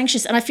bit less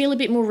anxious, and I feel a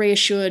bit more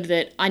reassured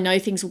that I know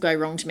things will go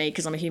wrong to me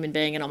because I'm a human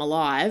being and I'm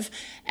alive,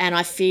 and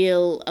I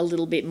feel a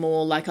little bit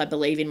more like I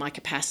believe in my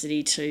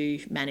capacity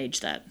to manage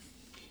that.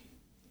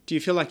 Do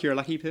you feel like you're a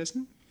lucky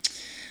person?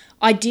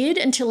 I did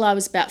until I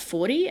was about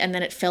 40, and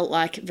then it felt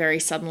like very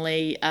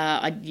suddenly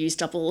I'd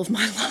used up all of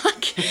my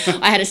luck.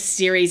 I had a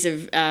series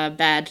of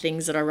bad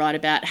things that I write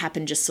about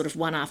happen just sort of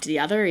one after the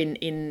other in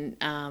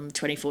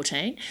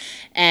 2014,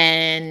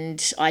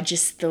 and I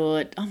just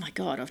thought, oh my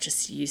God, I've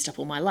just used up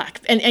all my luck.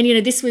 And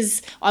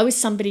I was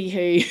somebody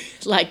who,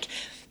 like,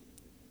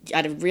 I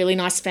had a really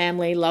nice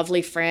family,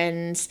 lovely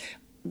friends,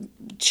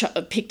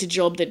 picked a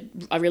job that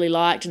I really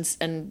liked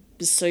and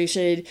was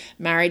suited,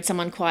 married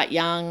someone quite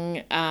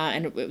young,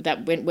 and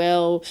that went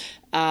well,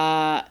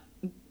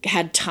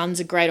 had tons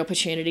of great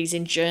opportunities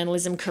in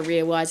journalism,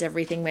 career-wise,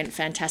 everything went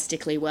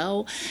fantastically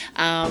well.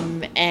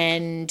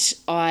 And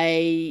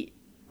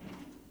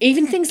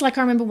even things like,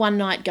 I remember one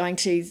night going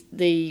to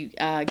the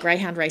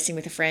greyhound racing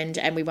with a friend,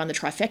 and we won the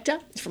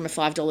trifecta from a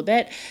 $5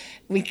 bet.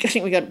 I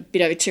think we got a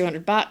bit over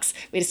 $200.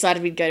 We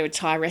decided we'd go to a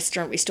Thai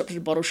restaurant. We stopped at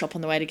a bottle shop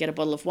on the way to get a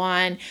bottle of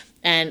wine,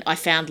 and I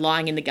found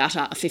lying in the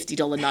gutter a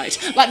 $50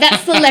 note. Like,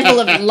 that's the level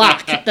of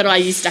luck that I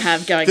used to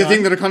have going on. The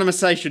thing that economists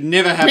say should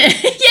never happen.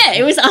 Yeah,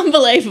 it was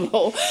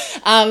unbelievable.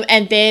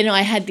 And then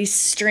I had this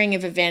string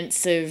of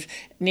events of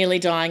nearly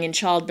dying in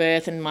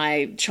childbirth, and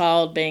my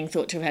child being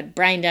thought to have had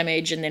brain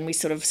damage, and then we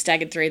sort of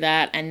staggered through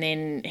that, and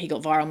then he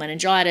got viral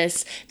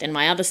meningitis, then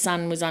my other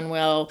son was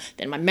unwell,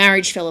 then my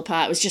marriage fell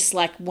apart. It was just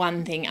like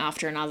one thing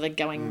after another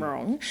going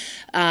wrong.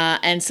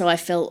 And so I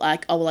felt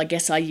like, oh, well, I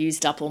guess I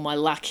used up all my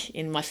luck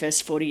in my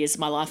first 40 years of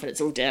my life, and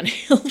it's all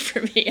downhill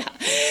from here.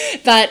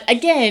 But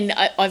again,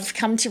 I've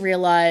come to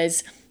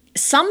realise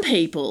some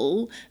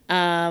people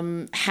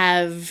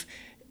have...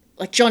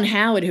 Like John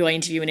Howard, who I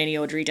interview in Any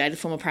Ordinary Day, the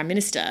former Prime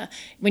Minister,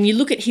 when you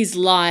look at his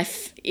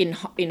life in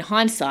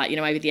hindsight,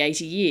 over the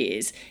 80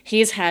 years, he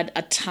has had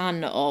a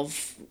ton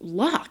of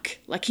luck.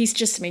 Like, he's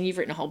just, you've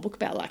written a whole book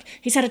about luck.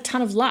 He's had a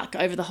ton of luck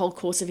over the whole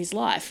course of his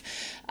life.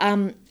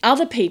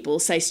 Other people,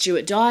 say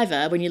Stuart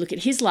Diver, when you look at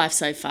his life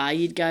so far,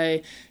 you'd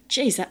go,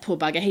 geez, that poor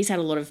bugger, he's had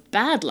a lot of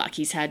bad luck.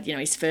 He's had,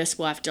 his first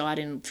wife died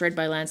in a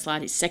Thredbo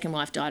landslide, his second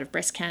wife died of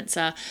breast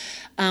cancer.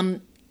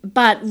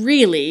 But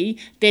really,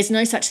 there's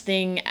no such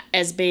thing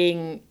as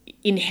being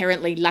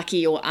inherently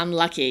lucky or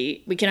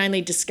unlucky. We can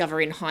only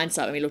discover in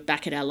hindsight, when we look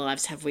back at our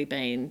lives, have we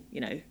been,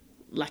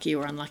 lucky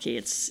or unlucky?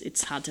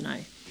 It's hard to know.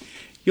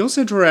 You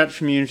also draw out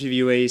from your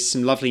interviewees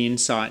some lovely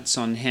insights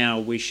on how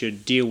we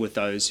should deal with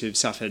those who've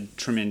suffered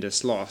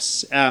tremendous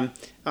loss. I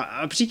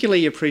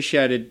particularly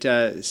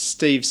appreciated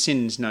Steve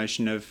Sinn's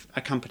notion of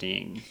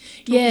accompanying.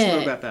 Talk us a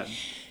little about that.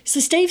 So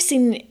Steve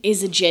Sinn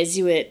is a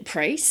Jesuit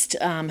priest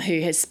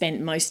who has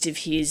spent most of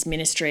his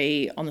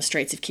ministry on the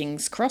streets of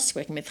King's Cross,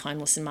 working with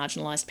homeless and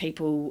marginalised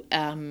people.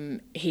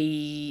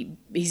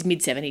 He's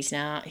mid-70s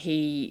now.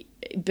 He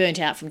burnt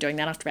out from doing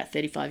that after about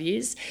 35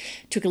 years,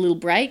 took a little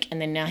break,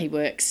 and then now he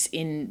works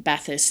in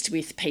Bathurst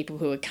with people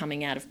who are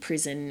coming out of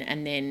prison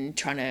and then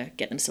trying to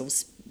get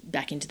themselves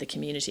back into the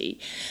community.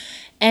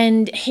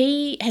 And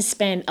he has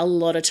spent a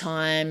lot of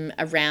time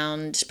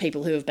around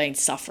people who have been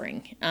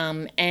suffering.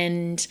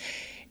 And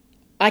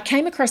I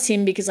came across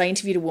him because I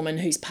interviewed a woman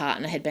whose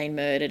partner had been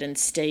murdered, and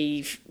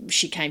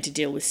she came to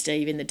deal with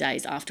Steve in the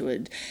days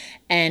afterward.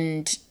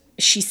 And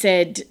she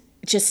said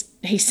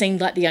he seemed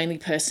like the only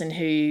person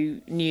who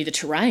knew the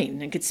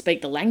terrain and could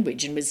speak the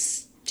language and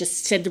was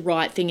just said the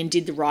right thing and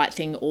did the right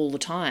thing all the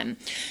time.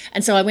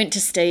 And so I went to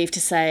Steve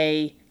to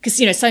say, because,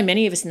 so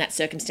many of us in that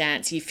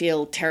circumstance, you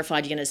feel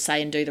terrified you're going to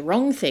say and do the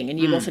wrong thing, and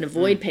you often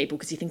avoid people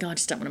because you think, I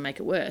just don't want to make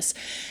it worse.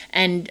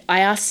 And I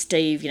asked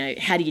Steve,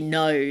 how do you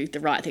know the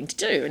right thing to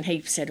do? And he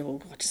said, I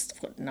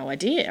just got no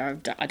idea.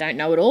 I don't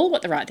know at all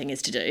what the right thing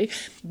is to do.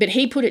 But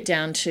he put it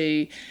down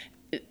to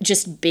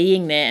just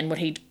being there and what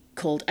he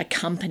called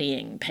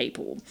accompanying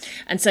people.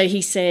 And so he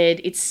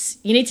said,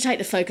 you need to take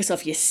the focus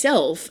off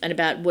yourself and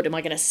about what am I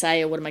going to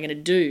say or what am I going to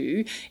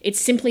do. It's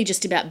simply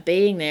just about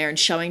being there and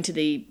showing to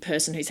the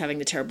person who's having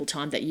the terrible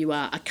time that you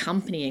are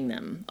accompanying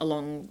them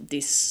along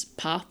this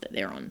path that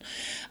they're on.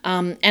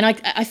 And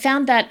I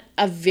found that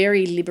a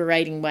very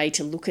liberating way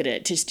to look at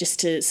it, just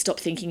to stop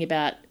thinking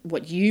about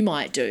what you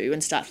might do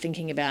and start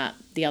thinking about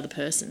the other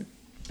person.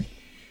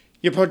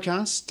 Your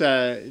podcast,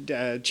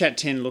 Chat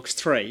 10 Looks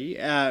 3,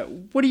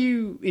 what do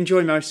you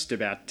enjoy most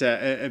about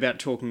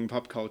talking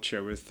pop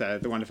culture with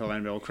the wonderful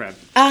Annabelle Crabb?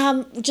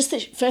 Just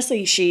that,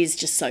 firstly, she is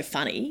just so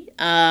funny.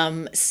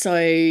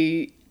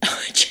 She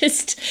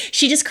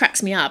just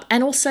cracks me up.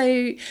 And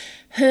also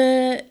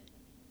her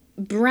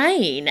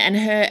brain and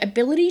her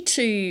ability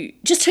to,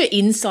 just her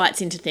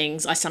insights into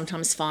things, I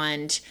sometimes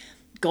find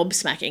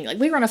gobsmacking. Like,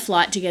 we were on a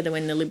flight together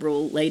when the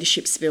Liberal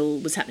leadership spill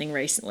was happening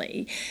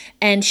recently,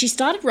 and she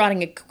started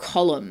writing a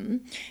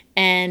column,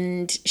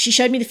 and she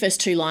showed me the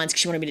first 2 lines because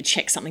she wanted me to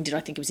check something. Did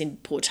I think it was in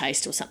poor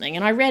taste or something?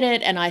 And I read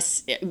it, and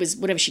it was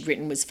whatever she'd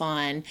written was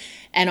fine,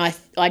 and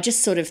I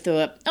just sort of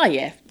thought, oh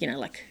yeah,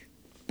 like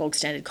bog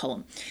standard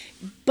column.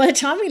 By the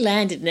time we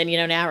landed, and then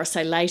an hour or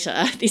so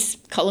later, this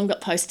column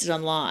got posted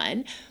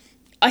online.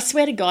 I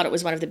swear to God, it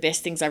was one of the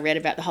best things I read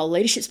about the whole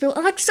leadership spill.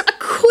 And I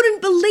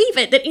couldn't believe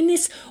it, that in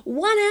this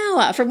 1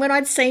 hour from when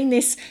I'd seen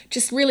this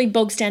just really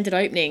bog standard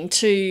opening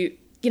to,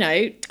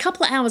 a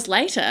couple of hours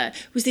later,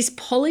 was this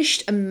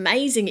polished,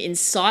 amazing,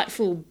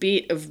 insightful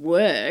bit of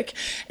work.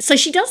 So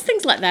she does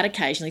things like that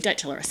occasionally. Don't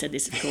tell her I said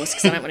this, of course,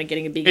 because I don't want her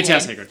getting a big head. It's our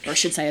secret. Or I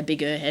should say a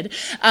bigger head.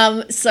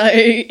 I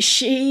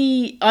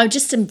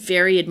just am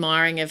very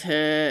admiring of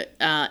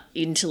her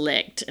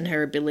intellect and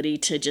her ability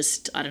to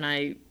just,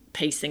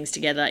 piece things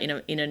together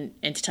in an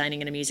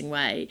entertaining and amusing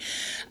way.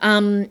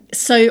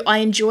 So I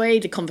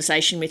enjoy the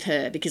conversation with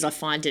her because I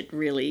find it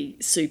really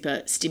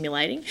super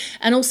stimulating.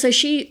 And also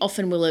she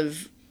often will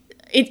have...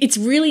 It's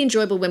really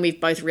enjoyable when we've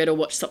both read or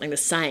watched something the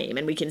same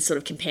and we can sort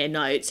of compare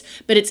notes,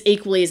 but it's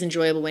equally as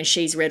enjoyable when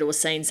she's read or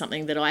seen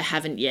something that I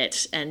haven't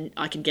yet and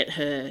I can get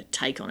her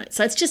take on it.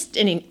 So it's just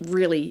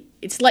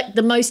it's like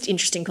the most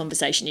interesting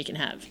conversation you can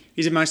have.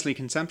 Is it mostly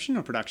consumption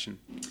or production?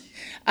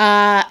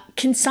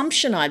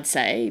 Consumption, I'd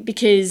say,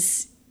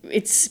 because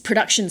it's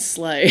production's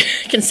slow,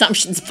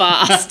 consumption's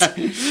fast.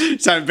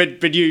 So,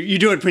 but you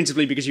do it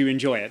principally because you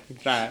enjoy it.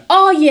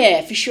 Oh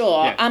yeah, for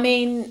sure. Yeah. I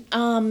mean,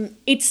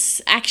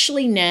 it's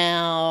actually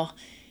now,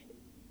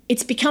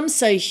 it's become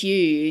so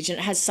huge and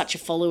it has such a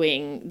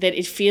following that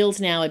it feels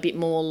now a bit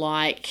more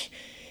like,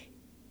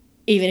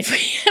 even if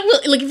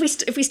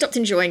if we stopped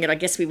enjoying it, I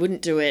guess we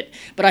wouldn't do it.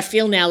 But I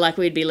feel now like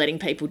we'd be letting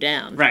people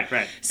down. Right.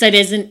 So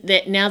there's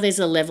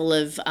a level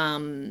of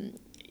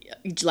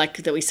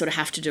that we sort of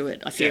have to do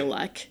it. I feel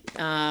like,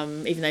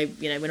 even though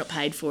we're not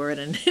paid for it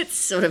and it's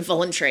sort of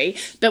voluntary,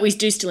 but we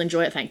do still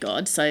enjoy it, thank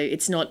God. So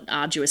it's not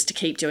arduous to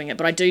keep doing it.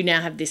 But I do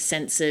now have this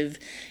sense of,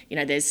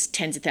 there's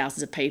tens of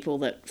thousands of people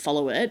that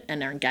follow it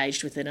and are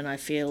engaged with it, and I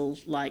feel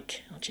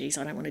like, oh geez,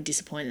 I don't want to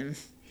disappoint them.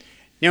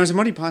 Now, as a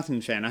Monty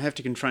Python fan, I have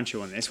to confront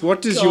you on this.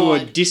 What does your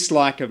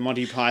dislike of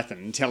Monty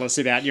Python tell us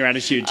about your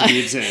attitude to the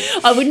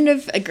absurd? I wouldn't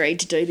have agreed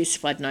to do this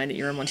if I'd known that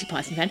you're a Monty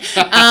Python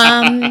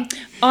fan.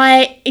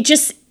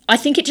 I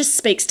think it just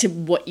speaks to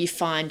what you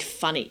find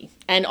funny.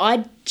 And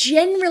I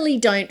generally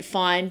don't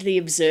find the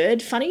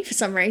absurd funny for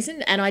some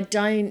reason. And I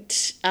don't...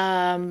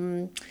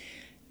 for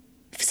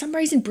some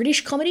reason,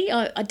 British comedy,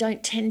 I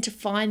don't tend to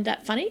find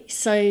that funny.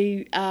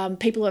 So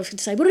people often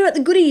say, what about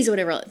the goodies or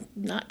whatever?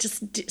 No,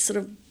 just sort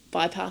of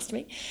bypassed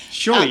me.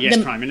 Surely,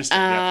 yes, Prime Minister.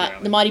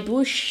 The Mighty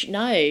Bush,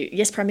 no.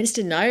 Yes, Prime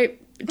Minister, no.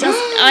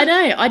 I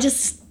know.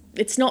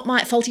 It's not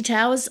my Faulty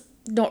Towers.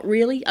 not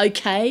really,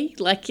 okay.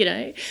 Like,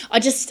 I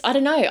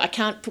don't know. I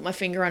can't put my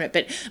finger on it.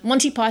 But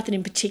Monty Python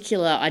in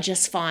particular, I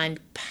just find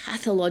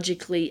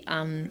pathologically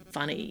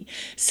unfunny.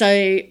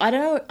 So I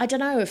don't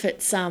know if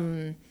it's,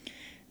 I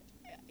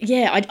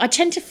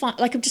tend to find,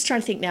 like, I'm just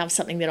trying to think now of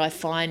something that I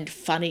find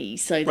funny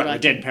so that the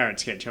Dead Parrot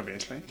sketch,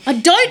 obviously. I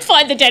don't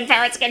find the Dead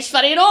Parrot sketch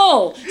funny at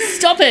all.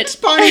 Stop it. It's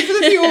pining for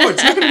the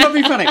fjords. How can it not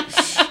be funny?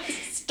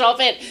 Stop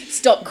it.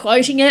 Stop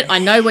quoting it. I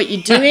know what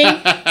you're doing.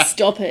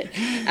 Stop it.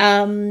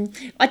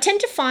 I tend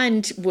to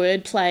find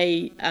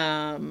wordplay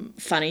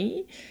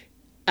funny.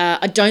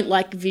 I don't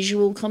like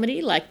visual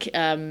comedy, like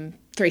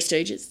Three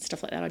Stooges,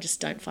 stuff like that. I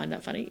just don't find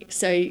that funny.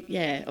 So,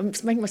 yeah, I'm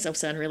just making myself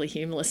sound really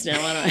humorless now,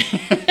 aren't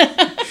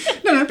I?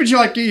 No, but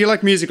you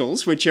like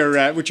musicals, which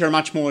are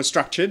much more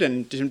structured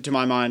and, to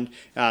my mind,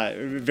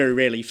 very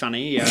rarely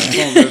funny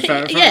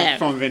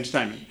form of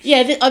entertainment.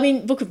 Yeah,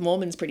 Book of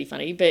Mormon's pretty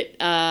funny, but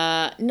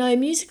no,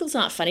 musicals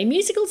aren't funny.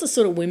 Musicals are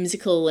sort of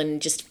whimsical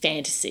and just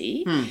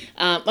fantasy.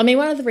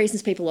 One of the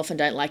reasons people often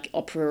don't like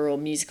opera or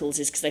musicals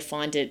is because they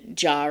find it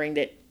jarring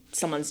that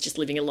someone's just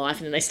living a life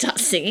and then they start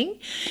singing.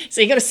 So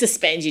you've got to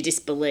suspend your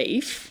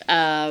disbelief.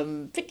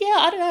 But yeah,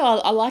 I don't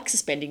know. I like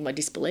suspending my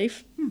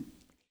disbelief.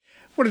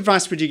 What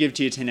advice would you give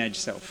to your teenage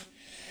self?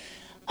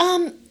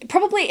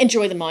 Probably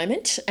enjoy the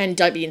moment and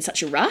don't be in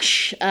such a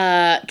rush,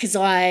 because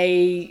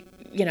I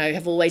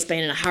have always been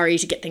in a hurry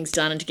to get things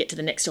done and to get to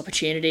the next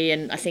opportunity,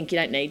 and I think you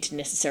don't need to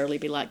necessarily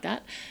be like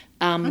that.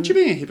 Aren't you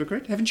being a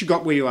hypocrite? Haven't you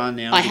got where you are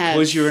now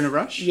because you're in a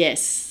rush?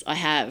 Yes, I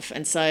have.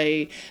 And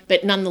so,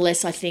 but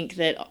nonetheless, I think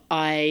that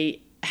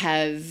I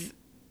have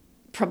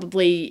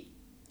probably...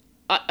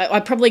 I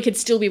probably could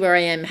still be where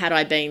I am had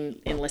I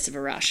been in less of a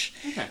rush,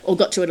 or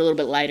got to it a little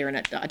bit later, and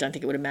I don't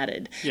think it would have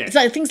mattered. Yeah.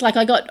 So things like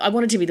I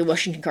wanted to be the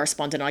Washington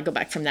correspondent, and I got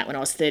back from that when I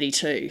was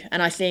 32,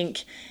 and I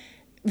think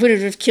would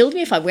it have killed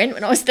me if I went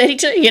when I was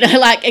 32?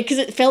 Because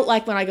it felt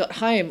like when I got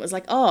home, it was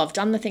like, oh, I've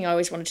done the thing I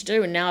always wanted to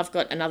do, and now I've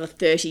got another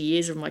 30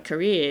 years of my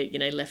career,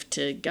 left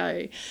to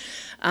go.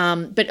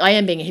 But I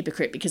am being a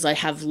hypocrite because I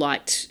have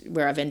liked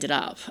where I've ended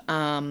up.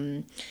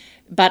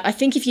 But I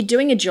think if you're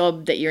doing a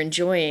job that you're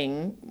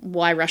enjoying,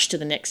 why rush to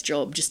the next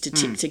job just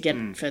to get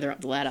further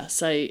up the ladder?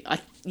 So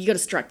you got to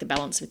strike the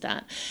balance with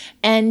that.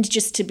 And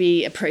just to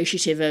be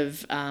appreciative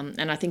of,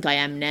 and I think I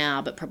am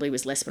now, but probably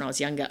was less when I was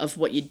younger, of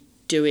what you're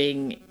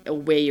doing or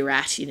where you're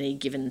at in a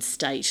given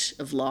state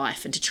of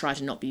life, and to try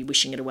to not be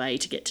wishing it away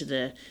to get to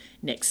the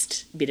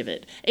next bit of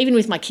it. Even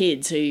with my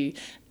kids who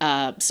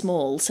are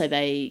small, so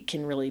they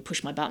can really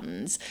push my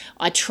buttons,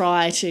 I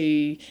try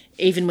to,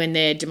 even when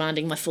they're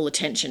demanding my full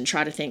attention,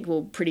 try to think,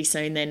 well, pretty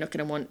soon they're not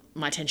going to want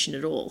my attention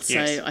at all. So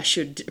yes. I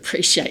should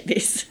appreciate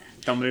this.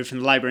 They'll move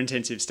from the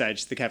labour-intensive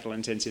stage to the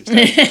capital-intensive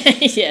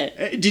stage.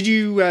 Yeah. Did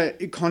you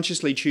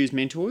consciously choose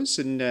mentors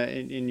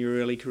in your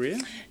early career?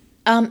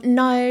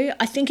 No,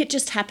 I think it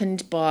just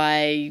happened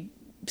by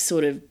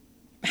sort of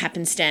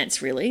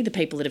happenstance, really, the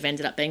people that have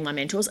ended up being my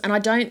mentors. And I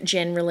don't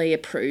generally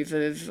approve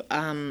of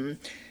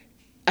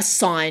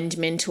assigned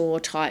mentor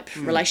type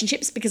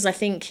relationships, because I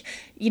think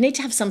you need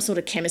to have some sort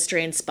of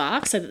chemistry and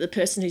spark so that the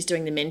person who's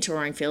doing the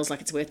mentoring feels like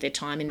it's worth their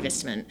time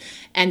investment,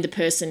 and the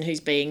person who's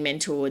being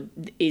mentored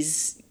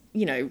is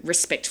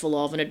respectful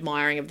of and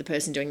admiring of the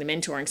person doing the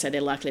mentoring, so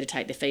they're likely to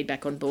take their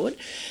feedback on board.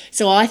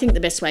 So I think the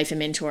best way for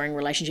mentoring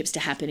relationships to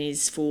happen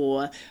is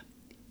for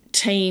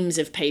teams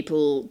of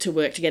people to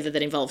work together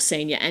that involve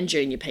senior and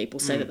junior people,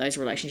 so that those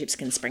relationships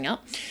can spring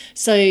up.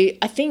 So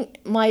I think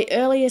my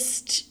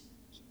earliest...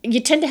 You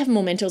tend to have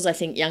more mentors, I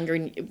think,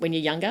 when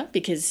you're younger,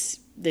 because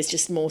there's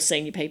just more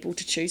senior people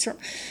to choose from.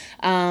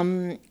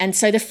 And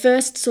so the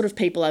first sort of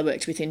people I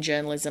worked with in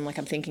journalism, like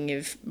I'm thinking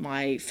of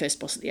my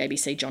first boss at the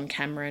ABC, John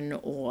Cameron,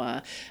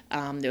 or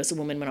there was a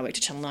woman when I worked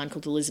at Channel 9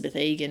 called Elizabeth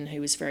Egan who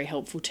was very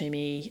helpful to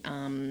me,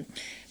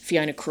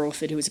 Fiona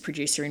Crawford, who was a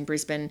producer in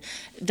Brisbane.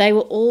 They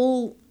were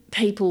all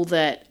people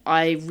that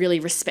I really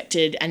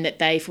respected, and that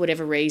they, for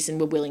whatever reason,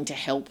 were willing to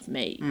help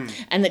me.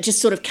 And that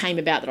just sort of came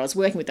about that I was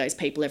working with those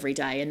people every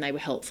day and they were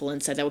helpful,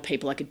 and so they were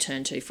people I could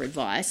turn to for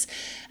advice.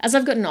 As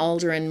I've gotten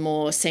older and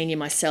more senior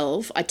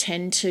myself, I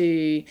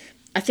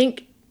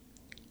think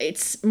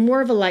it's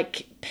more of a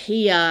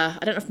peer,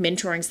 I don't know if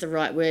mentoring's the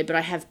right word, but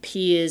I have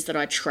peers that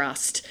I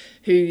trust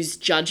whose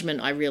judgment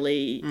I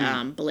really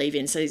believe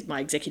in. So my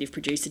executive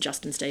producer,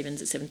 Justin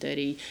Stevens at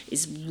 7:30,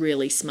 is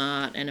really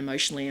smart and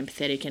emotionally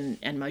empathetic and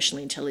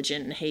emotionally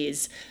intelligent, and he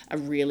is a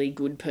really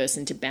good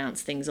person to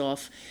bounce things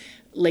off.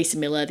 Lisa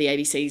Miller, the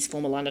ABC's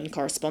former London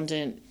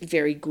correspondent,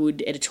 very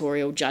good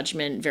editorial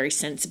judgment, very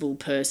sensible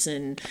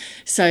person.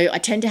 So I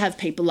tend to have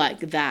people like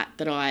that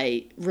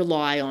I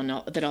rely on,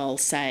 that I'll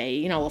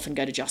say, I'll often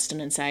go to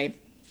Justin and say,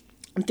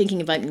 I'm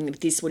thinking of opening with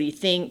this, what do you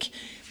think?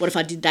 What if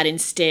I did that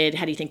instead?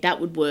 How do you think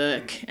that would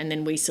work? And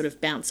then we sort of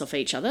bounce off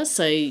each other.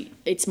 So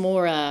it's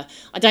more, I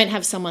don't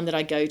have someone that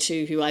I go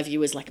to who I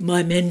view as like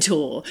my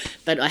mentor,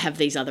 but I have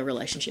these other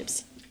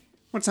relationships.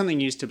 What's something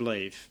you used to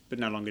believe but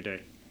no longer do?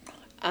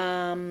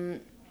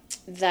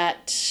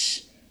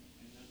 That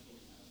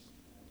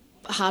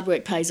hard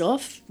work pays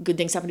off, good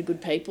things happen to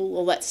good people,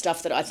 all that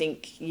stuff that I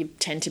think you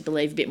tend to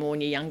believe a bit more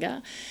when you're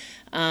younger.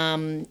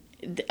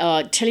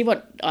 Tell you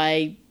what,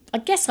 I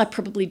guess I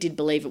probably did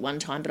believe at one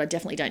time, but I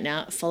definitely don't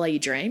now. Follow your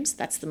dreams.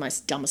 That's the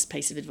most dumbest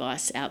piece of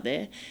advice out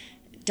there.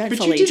 Don't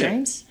follow your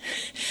dreams.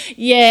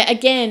 Yeah,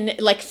 again,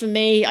 like for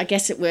me, I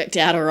guess it worked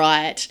out all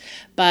right.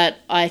 But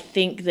I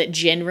think that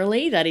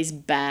generally that is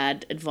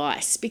bad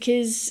advice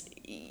because,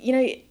 you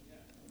know,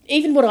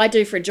 even what I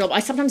do for a job,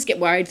 I sometimes get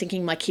worried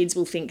thinking my kids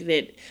will think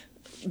that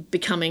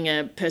becoming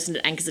a person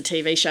that anchors a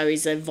TV show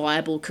is a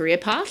viable career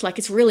path. Like,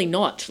 it's really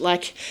not.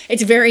 Like,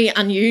 it's very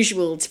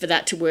unusual for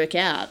that to work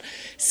out.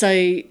 So,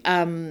 you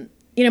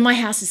know, my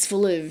house is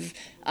full of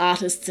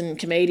artists and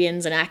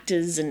comedians and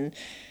actors and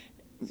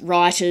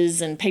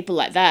writers and people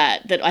like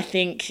that I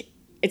think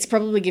it's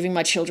probably giving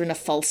my children a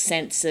false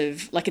sense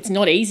of, like, it's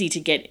not easy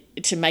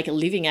to make a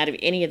living out of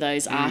any of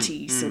those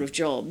arty sort of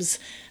jobs.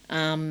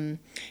 I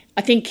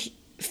think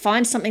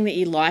find something that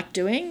you like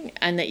doing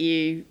and that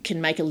you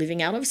can make a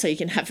living out of so you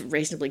can have a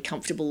reasonably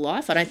comfortable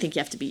life. I don't think you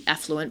have to be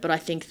affluent, but I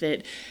think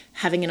that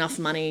having enough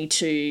money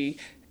to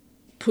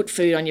put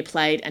food on your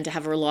plate and to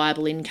have a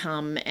reliable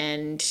income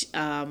and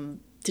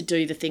to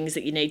do the things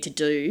that you need to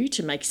do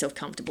to make yourself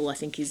comfortable, I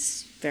think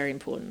is very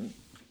important.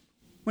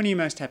 When are you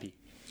most happy?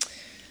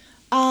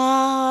 When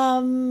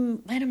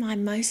am I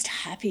most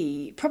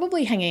happy?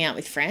 Probably hanging out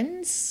with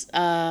friends,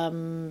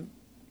 having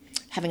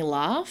a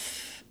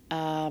laugh.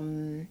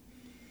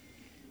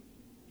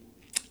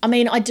 I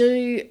mean, I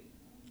do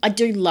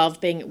love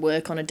being at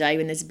work on a day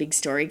when there's a big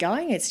story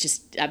going. It's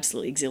just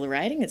absolutely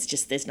exhilarating. It's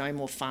just there's no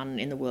more fun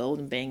in the world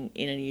than being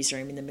in a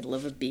newsroom in the middle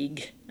of a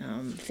big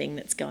thing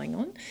that's going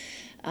on.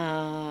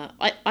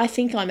 I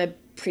think I'm a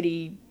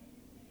pretty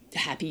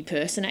happy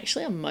person,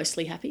 actually. I'm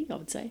mostly happy, I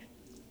would say.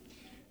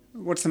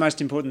 What's the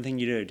most important thing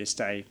you do to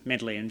stay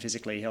mentally and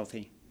physically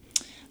healthy?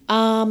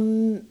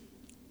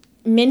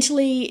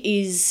 Mentally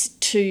is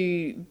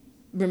to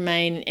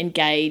remain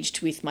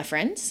engaged with my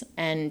friends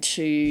and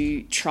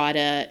to try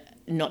to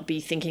not be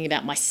thinking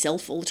about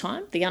myself all the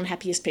time. The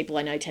unhappiest people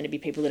I know tend to be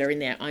people that are in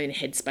their own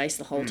headspace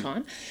the whole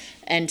time.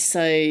 And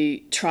so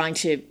trying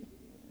to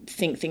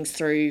think things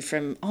through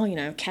from, you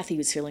know, Kathy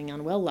was feeling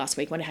unwell last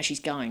week, wonder how she's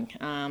going.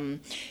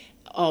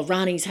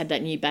 Rani's had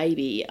that new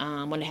baby,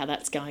 wonder how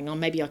that's going on.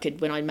 Maybe I could,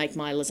 when I make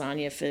my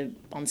lasagna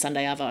on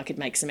Sunday Ava, I could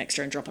make some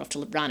extra and drop it off to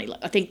Rani. Like,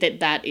 I think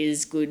that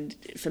is good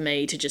for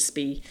me to just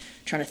be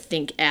trying to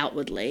think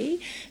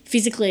outwardly.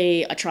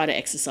 Physically, I try to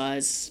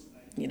exercise,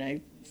 you know,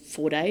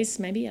 4 days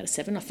maybe out of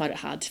 7. I find it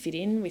hard to fit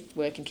in with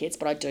work and kids,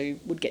 but I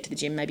would get to the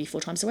gym maybe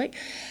 4 times a week.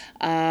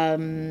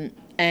 And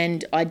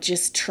I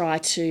just try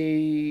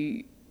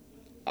to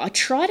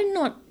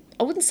not,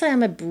 I wouldn't say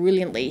I'm a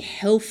brilliantly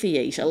healthy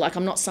eater. Like,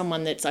 I'm not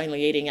someone that's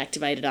only eating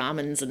activated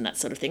almonds and that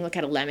sort of thing. Like, I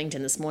had a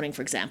lamington this morning,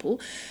 for example.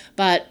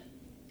 But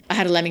I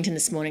had a lamington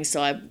this morning,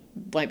 so I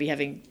won't be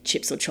having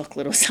chips or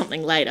chocolate or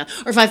something later.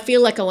 Or if I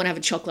feel like I want to have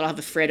a chocolate, I'll have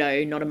a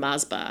Freddo, not a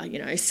Mars bar, you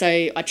know. So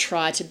I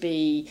try to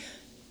be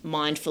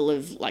mindful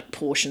of, like,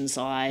 portion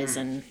size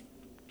and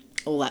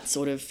all that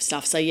sort of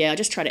stuff. So, yeah, I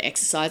just try to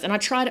exercise. And I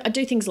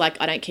do things like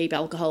I don't keep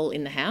alcohol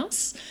in the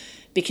house,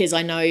 because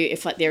I know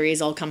if there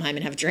is, I'll come home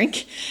and have a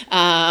drink.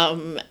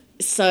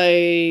 So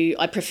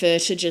I prefer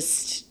to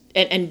just,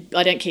 and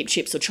I don't keep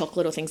chips or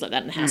chocolate or things like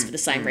that in the house for the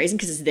same reason,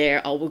 because it's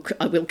there, I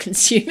will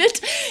consume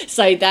it.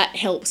 So that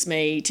helps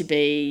me to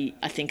be,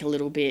 I think, a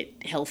little bit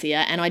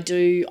healthier. And I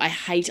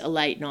hate a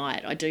late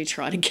night. I do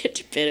try to get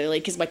to bed early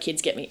because my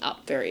kids get me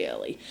up very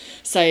early.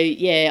 So,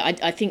 yeah,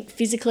 I think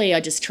physically I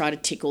just try to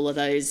tick all of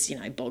those, you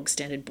know, bog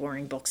standard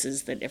boring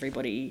boxes that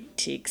everybody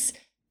ticks.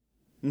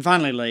 And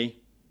finally, Leigh,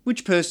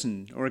 which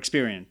person or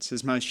experience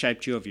has most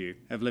shaped your view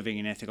of living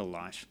an ethical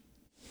life?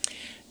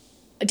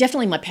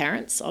 Definitely my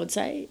parents, I would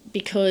say,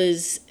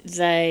 because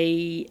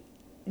they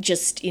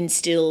just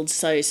instilled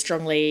so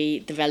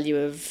strongly the value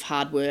of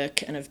hard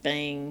work and of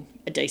being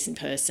a decent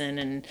person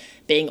and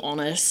being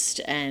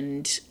honest,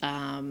 and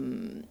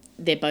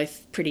they're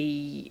both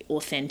pretty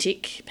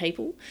authentic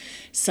people.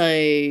 So,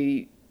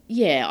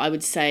 yeah, I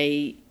would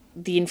say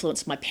the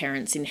influence of my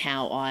parents in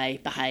how I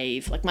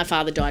behave. Like, my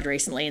father died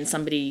recently and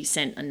somebody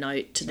sent a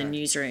note to the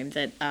newsroom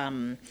that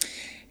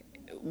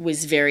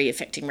was very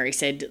affecting, where he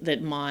said that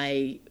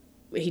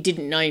he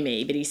didn't know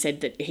me, but he said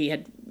that he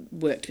had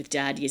worked with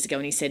Dad years ago,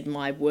 and he said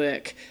my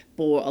work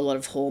bore a lot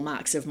of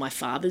hallmarks of my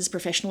father's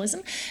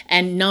professionalism.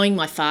 And knowing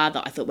my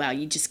father, I thought, wow,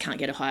 you just can't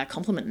get a higher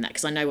compliment than that,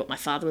 because I know what my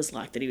father was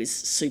like, that he was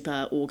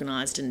super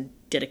organised and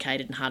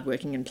dedicated and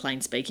hardworking and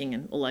plain speaking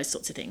and all those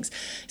sorts of things.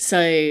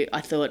 So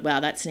I thought, wow,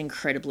 that's an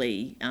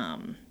incredibly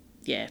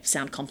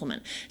sound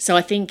compliment. So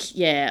I think,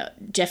 yeah,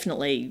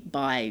 definitely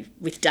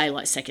with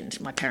daylight second,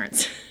 my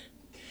parents.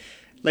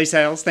 Leigh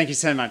Sales, thank you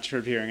so much for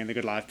appearing in the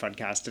Good Life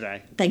podcast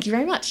today. Thank you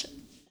very much.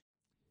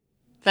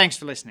 Thanks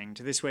for listening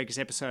to this week's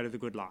episode of The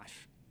Good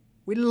Life.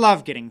 We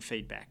love getting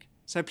feedback,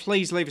 so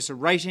please leave us a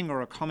rating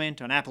or a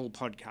comment on Apple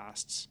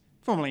Podcasts,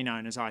 formerly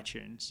known as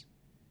iTunes.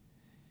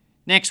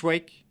 Next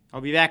week,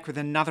 I'll be back with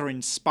another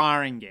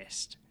inspiring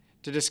guest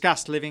to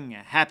discuss living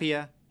a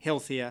happier,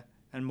 healthier,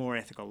 and more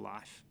ethical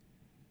life.